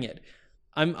impressed hearing it.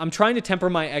 I'm trying to temper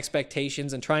my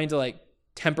expectations and trying to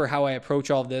temper how I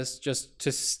approach all of this, just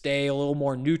to stay a little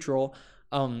more neutral,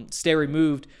 stay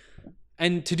removed.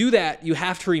 And to do that, you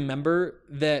have to remember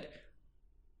that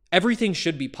everything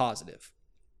should be positive,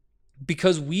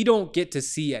 because we don't get to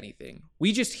see anything.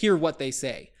 We just hear what they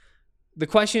say. The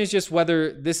question is just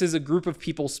whether this is a group of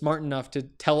people smart enough to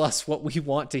tell us what we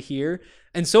want to hear.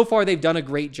 And so far, they've done a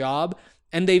great job,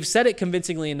 and they've said it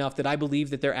convincingly enough that I believe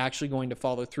that they're actually going to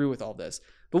follow through with all this.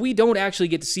 But we don't actually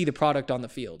get to see the product on the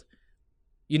field,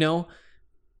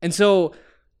 And so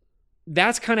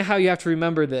that's kind of how you have to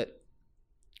remember that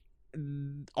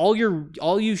all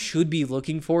you should be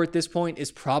looking for at this point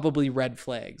is probably red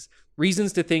flags,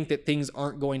 reasons to think that things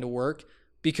aren't going to work,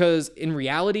 because in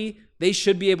reality, they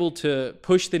should be able to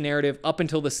push the narrative up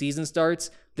until the season starts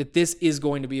that this is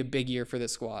going to be a big year for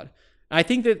this squad. And I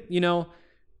think that,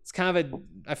 it's kind of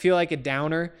I feel like a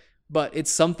downer, but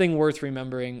it's something worth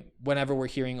remembering whenever we're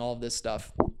hearing all of this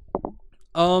stuff.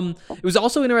 It was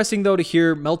also interesting, though, to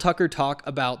hear Mel Tucker talk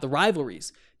about the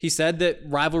rivalries. He said that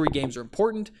rivalry games are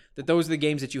important, that those are the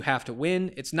games that you have to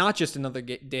win. It's not just another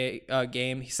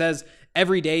game. He says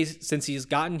every day since he's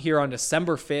gotten here on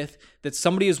December 5th that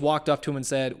somebody has walked up to him and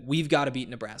said, we've got to beat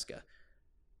Nebraska.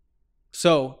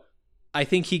 So I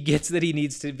think he gets that he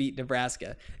needs to beat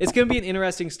Nebraska. It's going to be an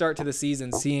interesting start to the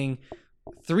season, seeing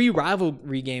 3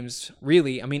 rivalry games,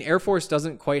 really. I mean, Air Force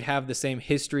doesn't quite have the same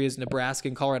history as Nebraska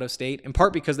and Colorado State, in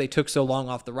part because they took so long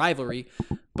off the rivalry,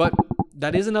 but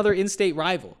that is another in-state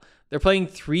rival. They're playing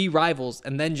 3 rivals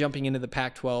and then jumping into the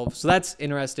Pac-12, so that's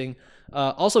interesting.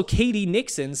 Also, Katie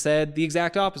Nixon said the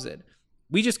exact opposite.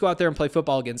 We just go out there and play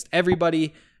football against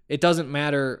everybody. It doesn't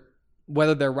matter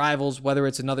whether they're rivals, whether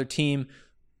it's another team.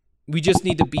 We just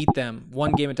need to beat them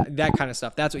one game at a time, that kind of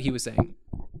stuff. That's what he was saying,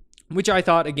 which I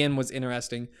thought, again, was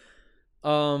interesting.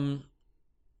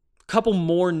 Couple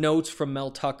more notes from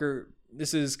Mel Tucker.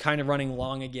 This is kind of running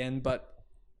long again, but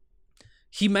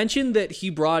he mentioned that he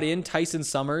brought in Tyson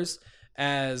Summers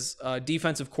as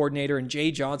defensive coordinator and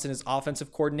Jay Johnson as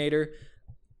offensive coordinator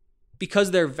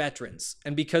because they're veterans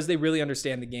and because they really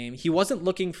understand the game. He wasn't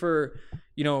looking for,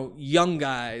 young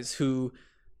guys who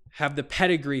have the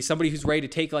pedigree, somebody who's ready to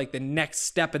take like the next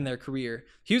step in their career.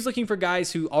 He was looking for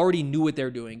guys who already knew what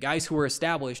they're doing, guys who were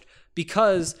established,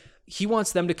 because he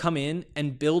wants them to come in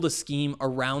and build a scheme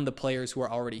around the players who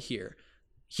are already here.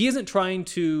 He isn't trying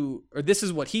to, or this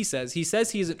is what he says. He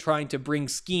says he isn't trying to bring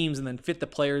schemes and then fit the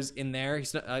players in there.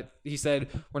 He said,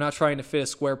 we're not trying to fit a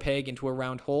square peg into a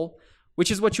round hole, which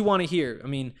is what you want to hear. I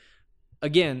mean,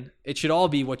 again, it should all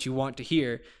be what you want to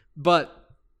hear, but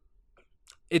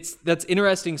that's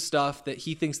interesting stuff that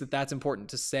he thinks that that's important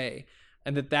to say,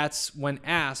 and that's when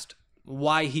asked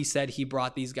why he said he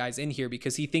brought these guys in here,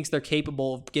 because he thinks they're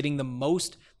capable of getting the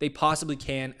most they possibly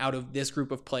can out of this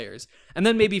group of players. And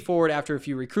then maybe forward after a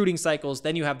few recruiting cycles,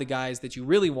 then you have the guys that you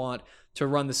really want to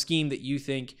run the scheme that you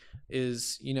think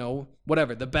is,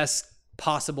 whatever, the best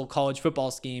possible college football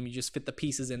scheme. You just fit the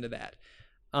pieces into that.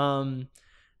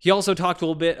 He also talked a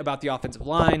little bit about the offensive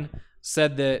line,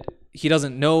 said that he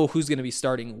doesn't know who's going to be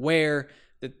starting where,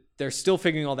 that they're still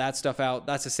figuring all that stuff out.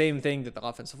 That's the same thing that the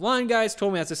offensive line guys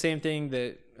told me. That's the same thing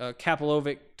that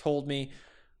Kapolovic told me.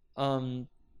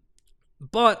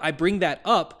 But I bring that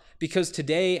up because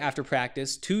today after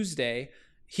practice, Tuesday,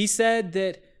 he said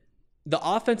that the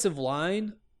offensive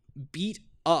line beat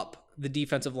up the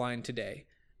defensive line today.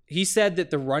 He said that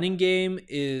the running game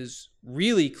is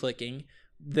really clicking,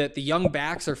 that the young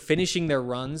backs are finishing their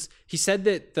runs. He said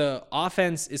that the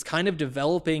offense is kind of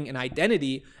developing an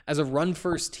identity as a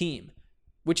run-first team,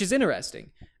 which is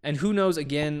interesting. And who knows,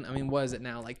 again, I mean, what is it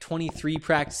now? Like 23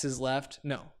 practices left?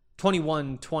 No,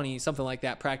 21, 20, something like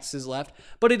that practices left.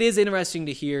 But it is interesting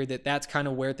to hear that that's kind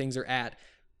of where things are at,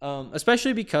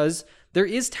 especially because there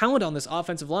is talent on this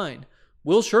offensive line.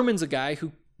 Will Sherman's a guy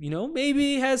who,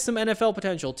 maybe has some NFL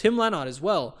potential. Tim Lennott as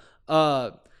well.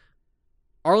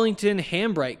 Arlington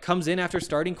Hambright comes in after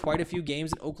starting quite a few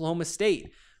games at Oklahoma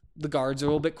State. The guards are a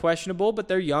little bit questionable, but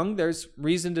they're young. There's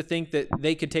reason to think that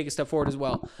they could take a step forward as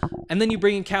well. And then you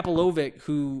bring in Kapolovic,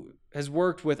 who has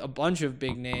worked with a bunch of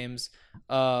big names.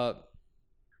 Last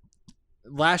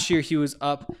year, he was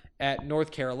up at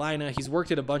North Carolina. He's worked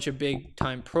at a bunch of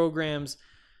big-time programs.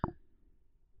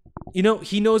 He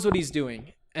knows what he's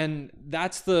doing. And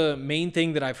that's the main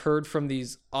thing that I've heard from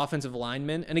these offensive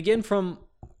linemen. And again, from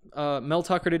Mel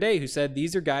Tucker today, who said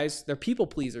these are guys, they're people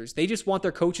pleasers. They just want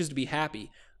their coaches to be happy.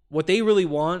 What they really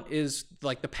want is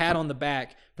like the pat on the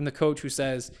back from the coach who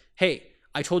says, hey,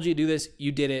 I told you to do this,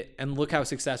 you did it, and look how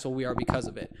successful we are because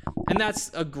of it. And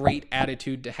that's a great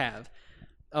attitude to have.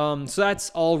 So that's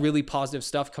all really positive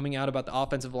stuff coming out about the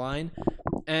offensive line.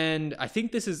 And I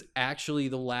think this is actually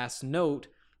the last note.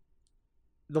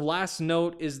 The last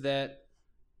note is that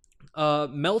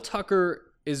Mel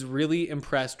Tucker is really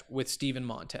impressed with Steven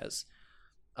Montez.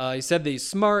 He said that he's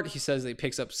smart. He says that he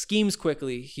picks up schemes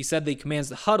quickly. He said that he commands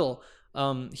the huddle.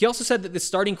 He also said that the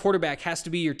starting quarterback has to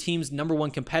be your team's number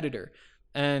one competitor,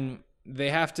 and they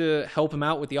have to help him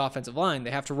out with the offensive line.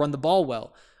 They have to run the ball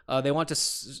well.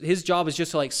 His job is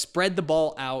just to spread the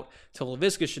ball out to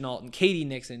Laviska Shenault and Katie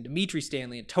Nixon, Dimitri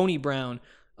Stanley and Tony Brown,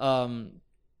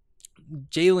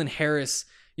 Jalen Harris,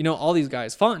 all these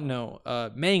guys,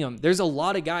 Fontenot, Mangum. There's a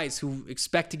lot of guys who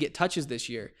expect to get touches this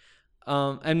year.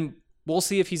 And we'll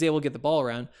see if he's able to get the ball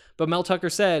around. But Mel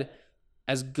Tucker said,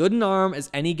 as good an arm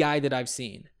as any guy that I've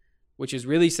seen, which is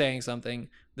really saying something,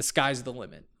 the sky's the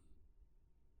limit.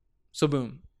 So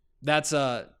boom. That's,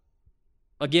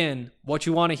 again, what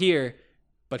you want to hear.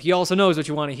 But he also knows what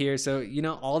you want to hear. So,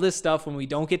 all this stuff, when we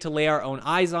don't get to lay our own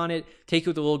eyes on it, take it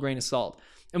with a little grain of salt.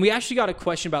 And we actually got a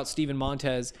question about Steven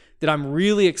Montez that I'm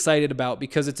really excited about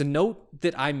because it's a note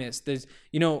that I missed. There's,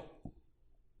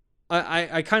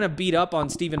 I kind of beat up on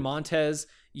Steven Montez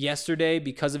yesterday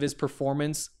because of his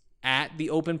performance at the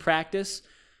open practice.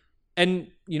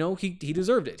 And, he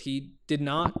deserved it. He did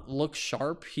not look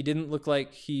sharp. He didn't look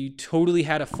like he totally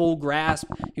had a full grasp.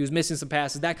 He was missing some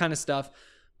passes, that kind of stuff.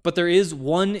 But there is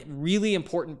one really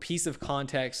important piece of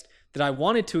context that I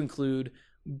wanted to include,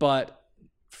 but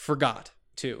forgot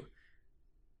to.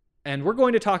 And we're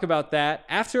going to talk about that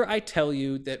after I tell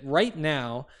you that right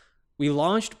now, we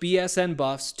launched BSN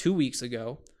Buffs 2 weeks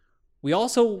ago. We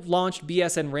also launched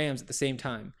BSN Rams at the same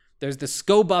time. There's the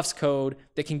SCO Buffs code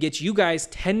that can get you guys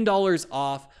 $10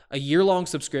 off a year-long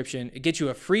subscription. It gets you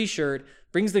a free shirt,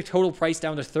 brings the total price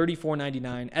down to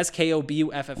 $34.99,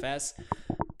 SKOBUFFS.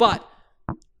 But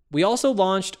we also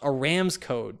launched a Rams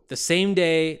code the same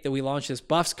day that we launched this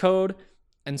Buffs code.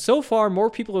 And so far,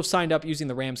 more people have signed up using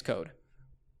the Rams code.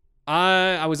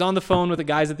 I was on the phone with the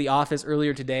guys at the office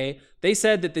earlier today. They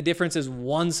said that the difference is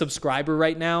 1 subscriber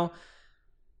right now.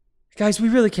 Guys, we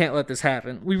really can't let this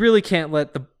happen. We really can't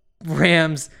let the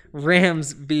Rams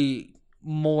be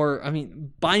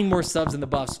buying more subs in the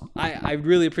Buffs. I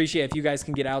really appreciate if you guys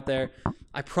can get out there.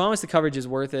 I promise the coverage is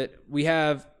worth it. We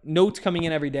have notes coming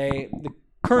in every day. The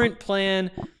current plan,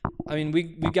 we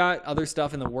got other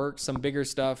stuff in the works, some bigger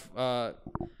stuff.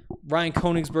 Ryan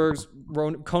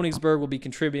Koenigsberg will be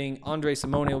contributing. Andre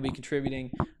Simone will be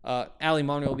contributing. Ali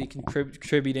Monroe will be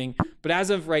contributing. But as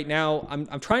of right now,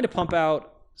 I'm trying to pump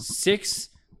out 6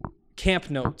 camp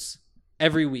notes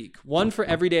every week. 1 for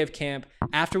every day of camp.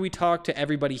 After we talk to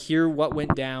everybody, hear what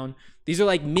went down. These are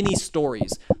like mini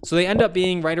stories. So they end up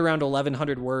being right around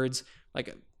 1,100 words,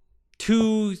 like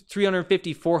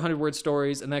 350, 400 word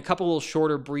stories, and then a couple little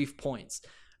shorter, brief points.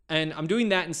 And I'm doing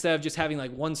that instead of just having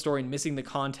like one story and missing the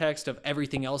context of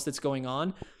everything else that's going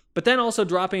on. But then also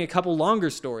dropping a couple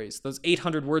longer stories, those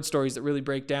 800 word stories that really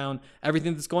break down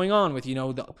everything that's going on with,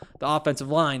 the offensive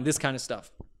line, this kind of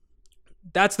stuff.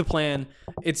 That's the plan.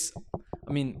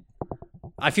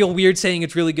 I feel weird saying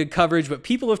it's really good coverage, but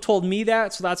people have told me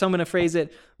that, so that's how I'm going to phrase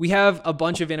it. We have a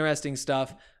bunch of interesting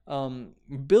stuff.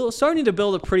 Starting to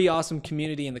build a pretty awesome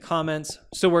community in the comments.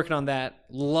 Still working on that.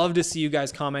 Love to see you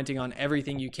guys commenting on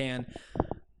everything you can.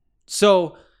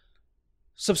 So,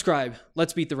 subscribe.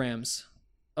 Let's beat the Rams.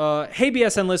 Hey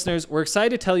BSN listeners, we're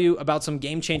excited to tell you about some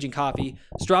game-changing coffee.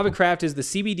 Strava Craft is the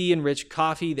CBD-enriched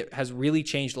coffee that has really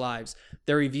changed lives.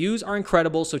 Their reviews are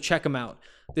incredible, so check them out.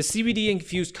 The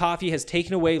CBD-infused coffee has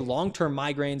taken away long-term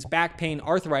migraines, back pain,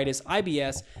 arthritis,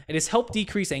 IBS, and has helped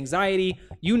decrease anxiety.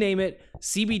 You name it,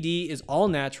 CBD is all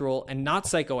natural and not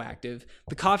psychoactive.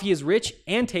 The coffee is rich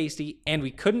and tasty, and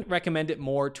we couldn't recommend it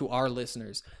more to our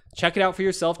listeners. Check it out for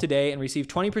yourself today and receive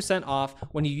 20% off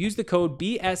when you use the code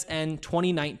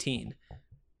BSN2019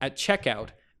 at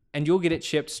checkout, and you'll get it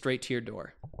shipped straight to your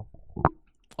door.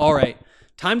 All right.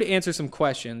 Time to answer some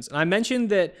questions. And I mentioned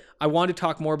that I wanted to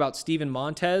talk more about Steven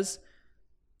Montez.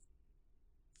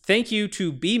 Thank you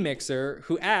to B Mixer,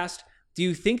 who asked, do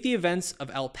you think the events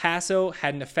of El Paso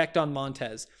had an effect on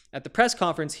Montez? At the press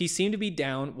conference, he seemed to be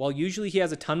down, while usually he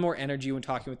has a ton more energy when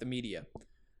talking with the media.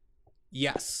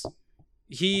 Yes.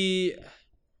 I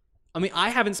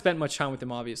haven't spent much time with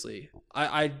him, obviously.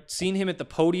 I'd seen him at the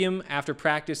podium after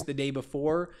practice the day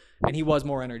before, and he was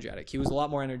more energetic. He was a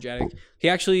lot more energetic. He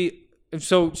actually...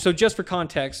 So just for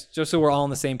context, just so we're all on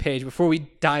the same page, before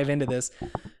we dive into this,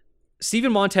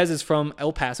 Steven Montez is from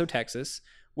El Paso, Texas,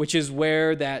 which is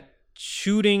where that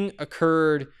shooting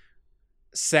occurred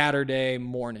Saturday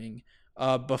morning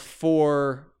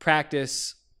before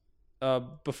practice,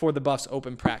 before the Buffs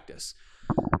open practice.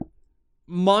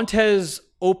 Montez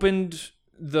opened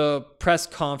the press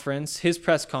conference, his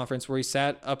press conference, where he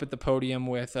sat up at the podium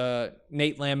with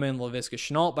Nate Landman and Laviska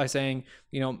Shenault by saying,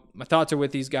 my thoughts are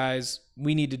with these guys.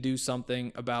 We need to do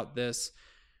something about this.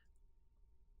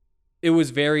 It was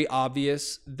very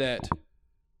obvious that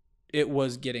it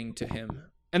was getting to him.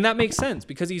 And that makes sense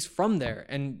because he's from there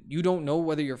and you don't know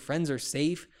whether your friends are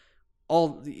safe.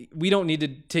 We don't need to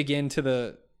dig into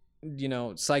the,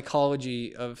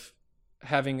 psychology of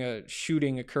having a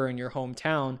shooting occur in your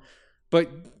hometown. But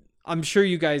I'm sure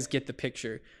you guys get the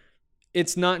picture.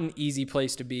 It's not an easy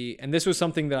place to be. And this was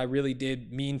something that I really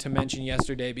did mean to mention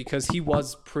yesterday because he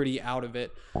was pretty out of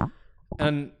it.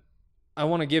 And I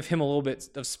want to give him a little bit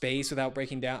of space without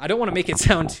breaking down. I don't want to make it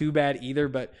sound too bad either,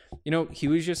 but, he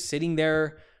was just sitting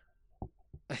there,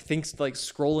 I think, like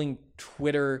scrolling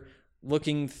Twitter,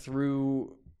 looking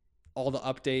through all the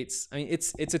updates.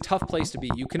 It's a tough place to be.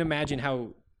 You can imagine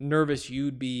how nervous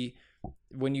you'd be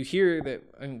when you hear that.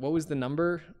 What was the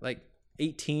number? Like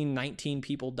 18, 19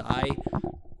 people die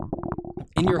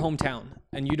in your hometown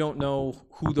and you don't know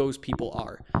who those people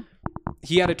are.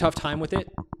 He had a tough time with it.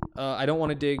 I don't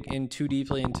want to dig in too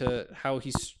deeply into how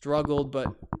he struggled, but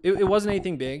it wasn't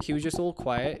anything big. He was just a little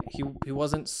quiet. He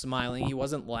wasn't smiling. He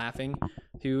wasn't laughing.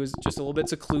 He was just a little bit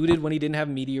secluded when he didn't have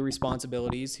media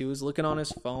responsibilities. He was looking on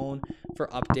his phone for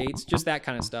updates, just that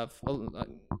kind of stuff.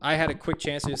 I had a quick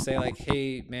chance to just say, like,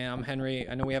 hey, man, I'm Henry.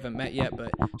 I know we haven't met yet,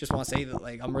 but just want to say that,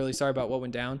 like, I'm really sorry about what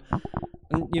went down.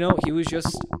 And, he was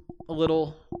just a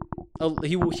little,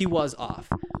 he was off.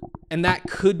 And that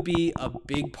could be a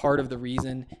big part of the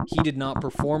reason he did not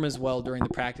perform as well during the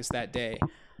practice that day.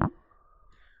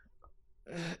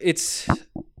 It's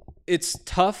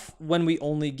tough when we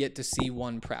only get to see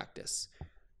one practice,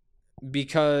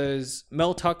 because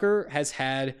Mel Tucker has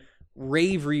had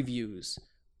rave reviews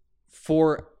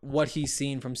for what he's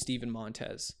seen from Steven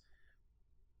Montez.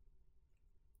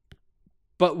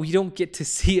 But we don't get to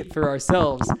see it for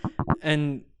ourselves.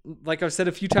 And like I've said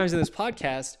a few times in this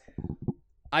podcast,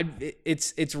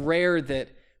 it's rare that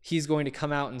he's going to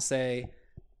come out and say,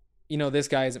 this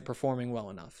guy isn't performing well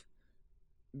enough.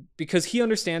 Because he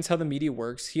understands how the media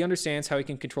works. He understands how he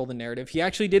can control the narrative. He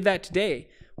actually did that today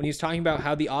when he was talking about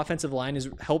how the offensive line has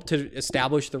helped to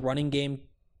establish the running game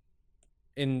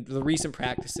in the recent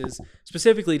practices.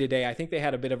 Specifically today, I think they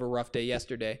had a bit of a rough day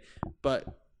yesterday,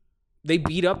 but they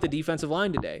beat up the defensive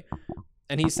line today.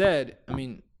 And he said,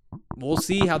 we'll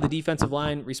see how the defensive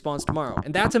line responds tomorrow.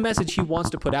 And that's a message he wants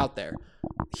to put out there.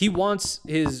 He wants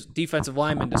his defensive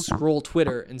linemen to scroll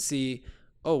Twitter and see,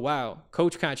 oh, wow,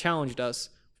 coach kind of challenged us.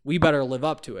 We better live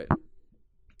up to it.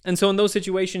 And so in those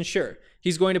situations, sure,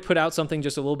 he's going to put out something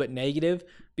just a little bit negative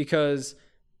because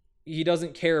he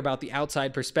doesn't care about the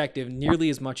outside perspective nearly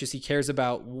as much as he cares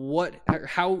about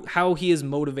how he is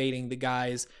motivating the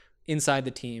guys inside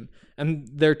the team. And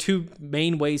there are two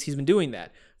main ways he's been doing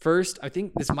that. First, I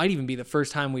think this might even be the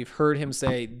first time we've heard him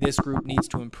say this group needs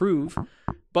to improve,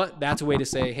 but that's a way to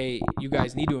say, hey, you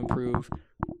guys need to improve.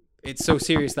 It's so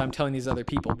serious that I'm telling these other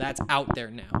people. That's out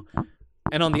there now.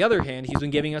 And on the other hand, he's been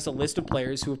giving us a list of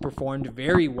players who have performed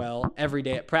very well every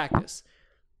day at practice.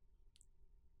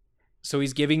 So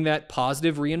he's giving that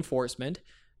positive reinforcement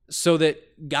so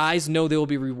that guys know they will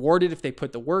be rewarded if they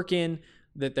put the work in,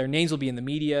 that their names will be in the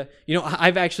media.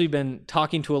 I've actually been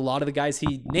talking to a lot of the guys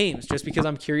he names just because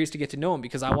I'm curious to get to know him,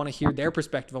 because I want to hear their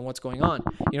perspective on what's going on.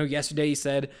 Yesterday he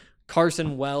said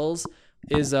Carson Wells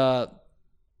is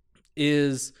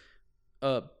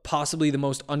possibly the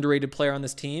most underrated player on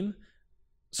this team.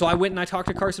 So I went and I talked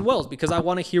to Carson Wells because I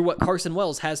want to hear what Carson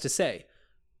Wells has to say,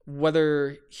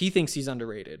 whether he thinks he's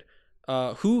underrated,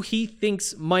 who he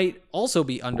thinks might also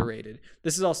be underrated.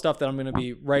 This is all stuff that I'm going to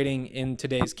be writing in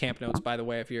today's camp notes, by the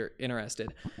way, if you're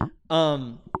interested.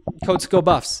 Code SCO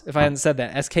Buffs, if I hadn't said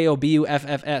that.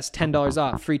 SKOBUFFS, $10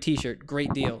 off, free t-shirt,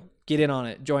 great deal. Get in on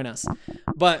it, join us.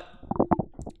 But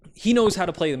he knows how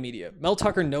to play the media. Mel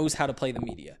Tucker knows how to play the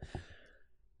media.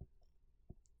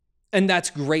 And that's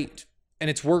great. And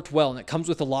it's worked well, and it comes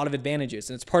with a lot of advantages.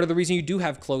 And it's part of the reason you do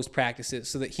have closed practices,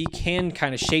 so that he can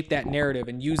kind of shape that narrative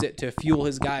and use it to fuel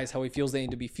his guys how he feels they need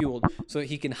to be fueled, so that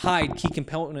he can hide key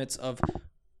components of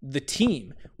the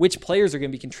team, which players are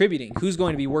going to be contributing, who's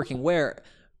going to be working where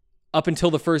up until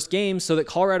the first game, so that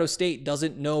Colorado State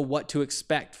doesn't know what to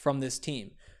expect from this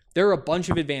team. There are a bunch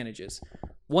of advantages.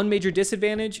 One major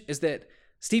disadvantage is that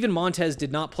Steven Montez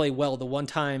did not play well the one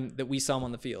time that we saw him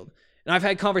on the field. And I've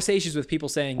had conversations with people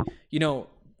saying,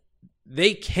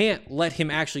 they can't let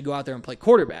him actually go out there and play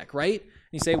quarterback, right? And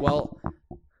you say, well,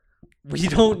 we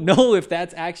don't know if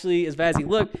that's actually as bad as he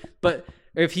looked, but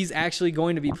if he's actually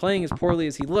going to be playing as poorly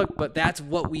as he looked, but that's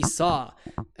what we saw.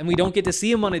 And we don't get to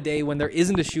see him on a day when there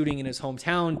isn't a shooting in his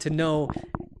hometown to know,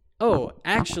 oh,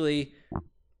 actually,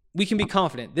 we can be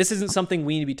confident. This isn't something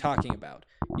we need to be talking about.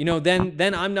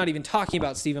 Then I'm not even talking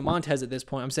about Steven Montez at this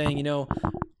point. I'm saying,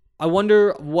 I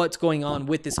wonder what's going on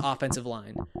with this offensive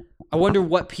line. I wonder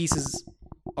what pieces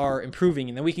are improving,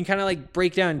 and then we can kind of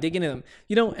break down and dig into them,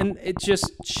 and it just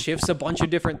shifts a bunch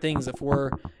of different things if we're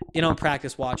in on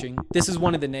practice watching. This is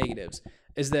one of the negatives,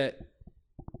 is that,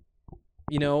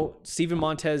 Steven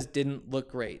Montez didn't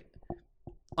look great.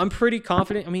 I'm pretty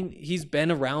confident. He's been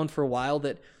around for a while,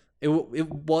 that it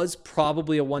was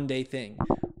probably a one-day thing.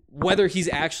 Whether he's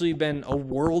actually been a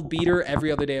world beater every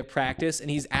other day of practice and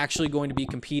he's actually going to be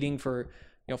competing for,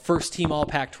 first team all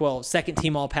Pac-12, second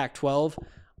team all Pac-12,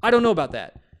 I don't know about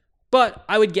that. But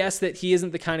I would guess that he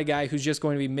isn't the kind of guy who's just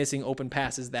going to be missing open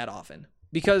passes that often,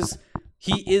 because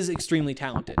he is extremely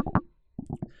talented.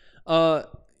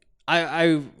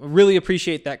 I really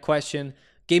appreciate that question.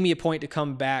 Gave me a point to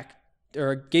come back,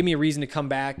 or gave me a reason to come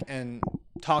back and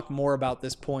talk more about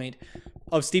this point.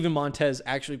 of Steven Montez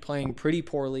actually playing pretty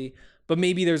poorly, but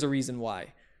maybe there's a reason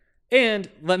why. And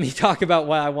let me talk about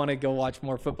why I want to go watch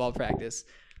more football practice.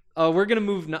 We're going to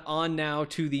move on now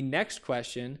to the next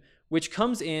question, which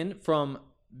comes in from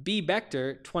B.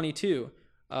 Bechter 22.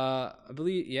 I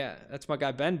believe, yeah, that's my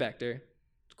guy Ben Bechter.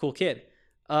 Cool kid.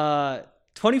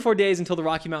 24 days until the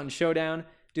Rocky Mountain Showdown.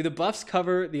 Do the Buffs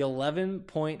cover the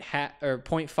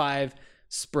 11.5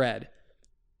 spread?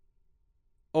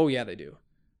 Oh, yeah, they do.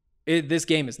 This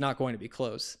game is not going to be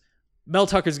close. Mel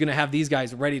Tucker's going to have these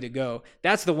guys ready to go.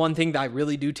 That's the one thing that I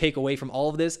really do take away from all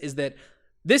of this, is that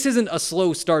this isn't a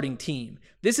slow starting team.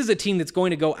 This is a team that's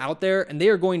going to go out there and they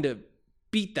are going to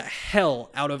beat the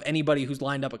hell out of anybody who's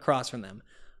lined up across from them.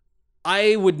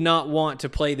 I would not want to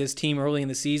play this team early in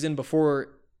the season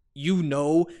before you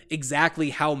know exactly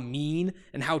how mean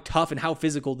and how tough and how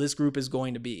physical this group is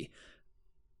going to be.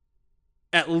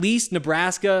 At least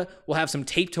Nebraska will have some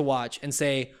tape to watch and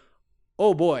say,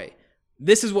 oh boy,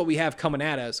 this is what we have coming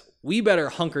at us. We better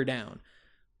hunker down.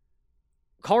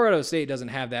 Colorado State doesn't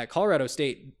have that. Colorado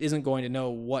State isn't going to know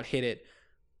what hit it.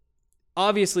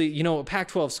 Obviously, you know, a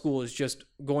Pac-12 school is just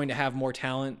going to have more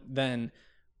talent than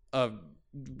a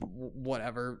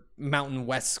whatever Mountain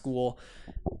West school.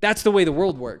 That's the way the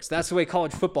world works. That's the way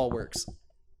college football works.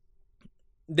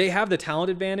 They have the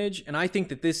talent advantage, and I think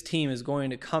that this team is going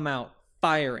to come out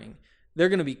firing. They're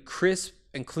going to be crisp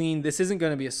and clean. This isn't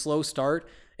going to be a slow start,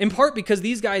 in part because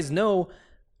these guys know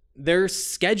their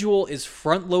schedule is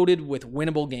front-loaded with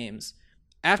winnable games.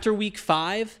 After week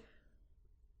 5,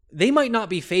 they might not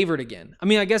be favored again. I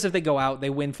mean, I guess if they go out, they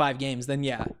win 5 games, then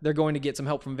yeah, they're going to get some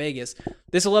help from Vegas.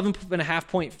 This 11.5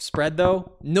 point spread,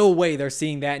 though, no way they're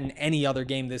seeing that in any other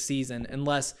game this season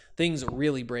unless things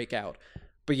really break out.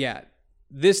 But yeah,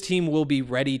 this team will be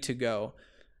ready to go.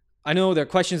 I know there are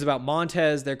questions about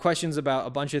Montez. There are questions about a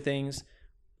bunch of things.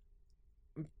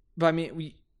 But I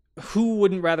mean, who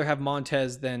wouldn't rather have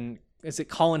Montez than, is it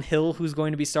Colin Hill who's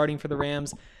going to be starting for the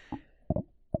Rams?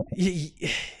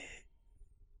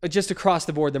 Just across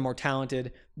the board, they're more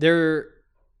talented. Their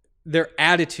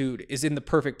attitude is in the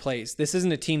perfect place. This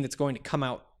isn't a team that's going to come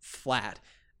out flat.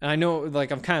 And I know,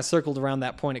 like, I've kind of circled around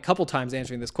that point a couple times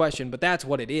answering this question, but that's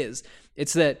what it is.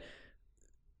 It's that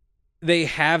they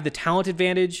have the talent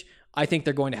advantage. I think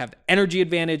they're going to have the energy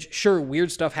advantage. Sure,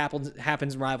 weird stuff happens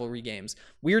in rivalry games.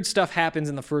 Weird stuff happens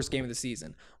in the first game of the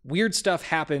season. Weird stuff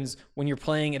happens when you're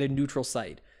playing at a neutral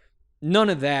site.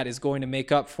 None of that is going to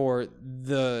make up for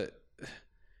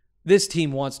this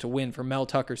team wants to win for Mel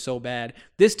Tucker so bad.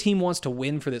 This team wants to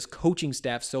win for this coaching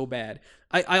staff so bad.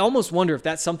 I almost wonder if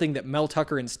that's something that Mel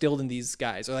Tucker instilled in these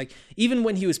guys. Or like, even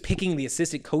when he was picking the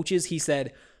assistant coaches, he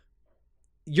said,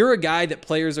 you're a guy that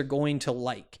players are going to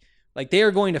like. Like, they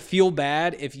are going to feel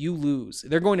bad if you lose.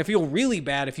 They're going to feel really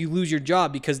bad if you lose your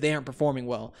job because they aren't performing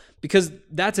well. Because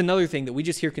that's another thing that we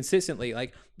just hear consistently.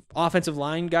 Like, offensive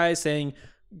line guys saying,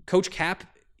 Coach Cap,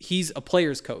 he's a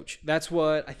player's coach. That's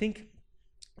what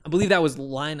I believe that was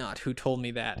Lynott who told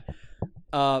me that.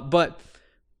 But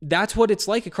that's what it's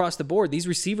like across the board. These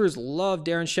receivers love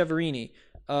Darren Cheverini.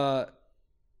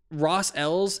 Ross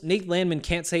Els, Nate Landman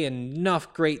can't say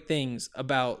enough great things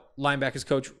about linebackers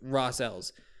coach Ross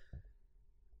Els.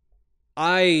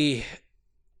 I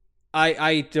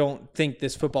don't think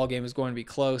this football game is going to be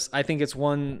close. I think it's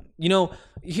one,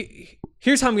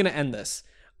 here's how I'm going to end this.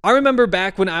 I remember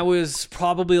back when I was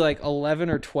probably like 11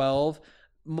 or 12,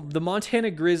 the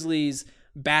Montana Grizzlies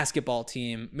basketball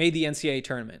team made the NCAA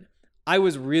tournament. I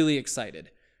was really excited.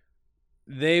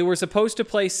 They were supposed to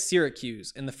play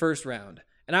Syracuse in the first round.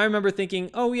 And I remember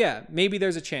thinking, oh yeah, maybe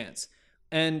there's a chance.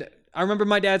 And I remember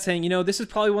my dad saying, this is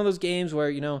probably one of those games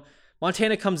where,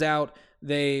 Montana comes out,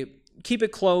 they keep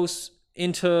it close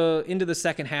into the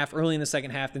second half, early in the second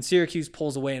half, then Syracuse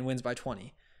pulls away and wins by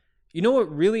 20. You know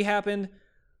what really happened?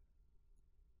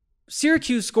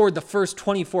 Syracuse scored the first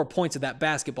 24 points of that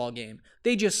basketball game.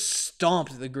 They just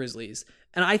stomped the Grizzlies.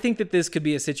 And I think that this could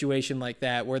be a situation like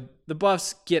that where the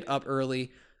Buffs get up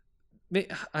early.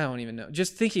 I don't even know.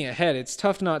 Just thinking ahead, it's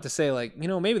tough not to say, like,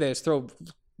 maybe they just throw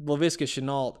Laviska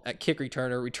Shenault at kick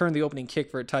return or return the opening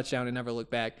kick for a touchdown and never look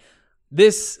back.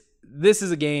 This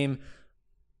is a game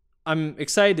I'm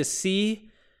excited to see,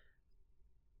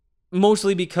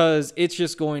 mostly because it's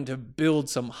just going to build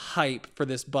some hype for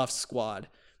this Buffs squad.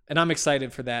 And I'm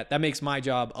excited for that. That makes my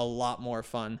job a lot more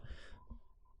fun.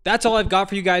 That's all I've got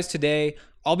for you guys today.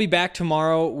 I'll be back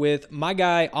tomorrow with my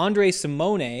guy, Andre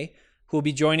Simone, who will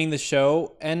be joining the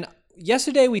show. And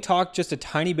yesterday we talked just a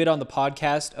tiny bit on the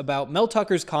podcast about Mel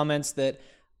Tucker's comments that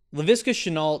Laviska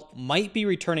Shenault might be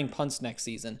returning punts next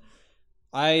season.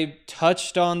 I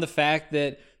touched on the fact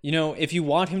that, if you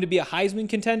want him to be a Heisman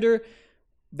contender,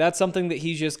 that's something that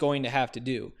he's just going to have to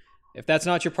do. If that's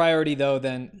not your priority, though,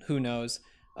 then who knows?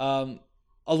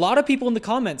 A lot of people in the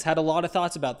comments had a lot of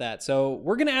thoughts about that. So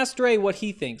we're going to ask Dre what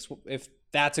he thinks, if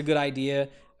that's a good idea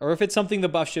or if it's something the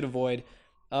Buffs should avoid.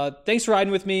 Thanks for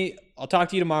riding with me. I'll talk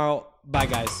to you tomorrow. Bye,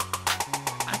 guys.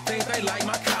 I think they like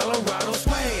my Colorado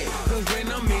swag, 'cause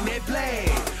when I'm in that flag,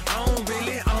 I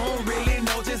don't really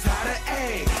know just how to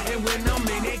act. And when I'm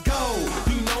in that goal,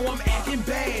 you know I'm acting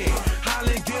bad.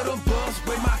 Holla, get a bus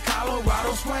with my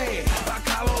Colorado swag. My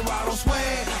Colorado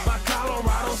swag, my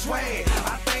Colorado swag.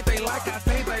 I think they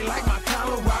like my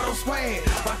Colorado swag.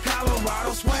 My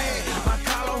Colorado swag, my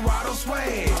Colorado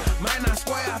swag. Man, I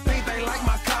swear, I think they like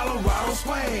my Colorado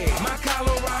swag. My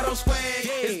Colorado swag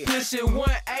is pushing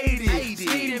 180.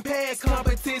 Speeding past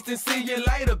competition, see you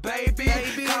later, baby.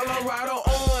 Colorado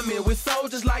Army with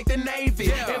soldiers like the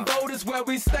Navy. And voters where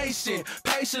we stationed,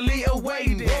 patiently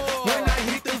awaiting. When I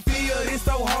hit the field, it's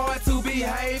so hard to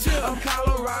behave. I'm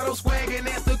Colorado swagging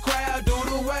as the crowd do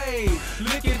the wave.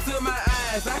 Look into my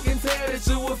eyes, I can tell that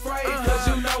you afraid. 'Cause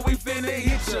you know we finna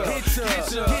hit ya.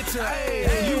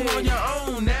 Hey, you on your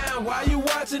own now, why you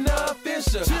watching the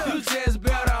official? You just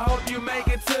better hope you make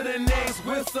it to the next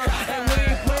whistle. And we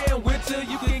ain't playing with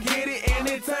you can get it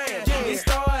anytime. It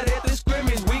started at the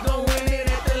scrimmage, we gon' win it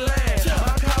at the line.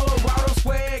 My Colorado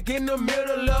swag in the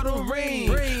middle of the ring.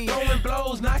 Throwing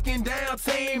blows, knocking down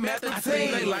team after team. I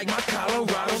think they like my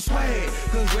Colorado swag,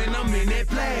 'cause when I'm in that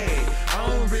flag, I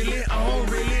don't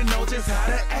really know just how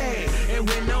to act. And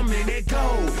when I'm in that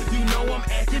goal, you know I'm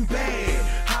acting bad.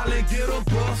 Holla, get a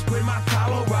bus with my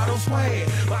Colorado swag.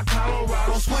 My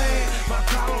Colorado swag, my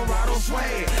Colorado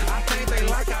swag. I think they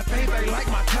like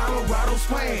my Colorado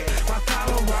swag. My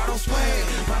Colorado swag,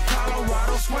 my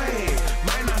Colorado swag.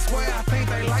 Man, I swear, I think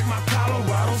they like my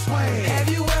Colorado swag. Have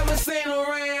you ever seen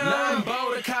around? I'm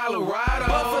Boulder, Colorado.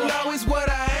 Buffalo is what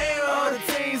I am. All the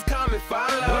teams come and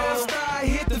follow. When I start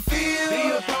hit the field,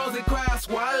 the opposing crowd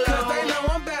swallow. 'Cause they know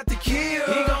I'm about to kill.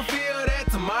 He gon' feel that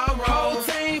tomorrow. Whole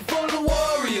team full of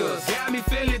warriors. Got me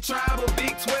feeling tribal.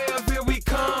 Big 12, here we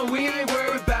come. We ain't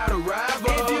worried about a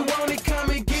rival. If you want it, come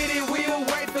and get it. We'll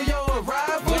wait for your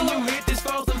arrival. When you hit this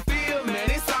frozen field, man,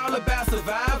 it's all about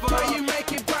survival. Pray you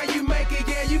make it,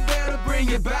 yeah, you better bring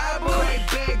your Bible.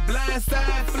 Crack back, blind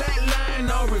side, flat line,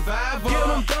 no revival.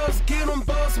 Get them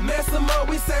buffs, mess them up,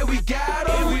 we say we got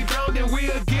them. If we don't, then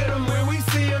we'll get them. When we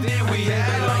see them, then we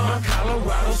have them. Like my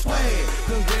Colorado swag,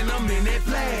 'cause when I'm in that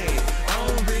flag, I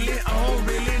don't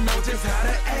really know just how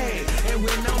to act. And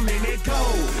when I'm in that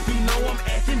goal, you know I'm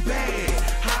acting bad.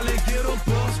 Holla, get a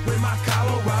bus with my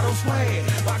Colorado swag.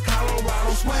 My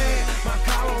Colorado swag, my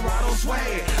Colorado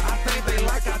swag. I think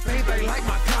they like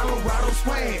my Colorado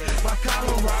swag. My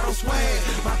Colorado swag,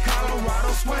 my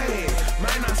Colorado swag.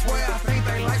 Man, I swear, I think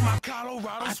they like my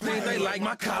Colorado swag. I think they like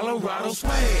my Colorado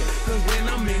swag. 'Cause when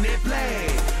I'm in that flag,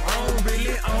 I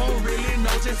don't really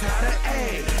know just how to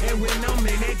act. And when I'm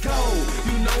in that goal,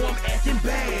 you know I'm acting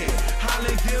bad.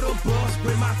 Holla, get a bus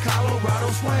with my Colorado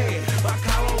swag. My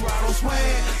Colorado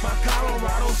swag, my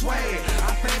Colorado swag.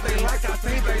 I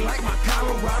think they like my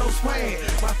Colorado swag.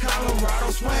 My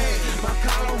Colorado swag, my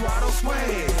Colorado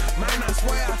swag. Man, I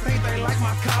swear, I think they like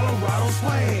my Colorado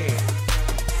swag.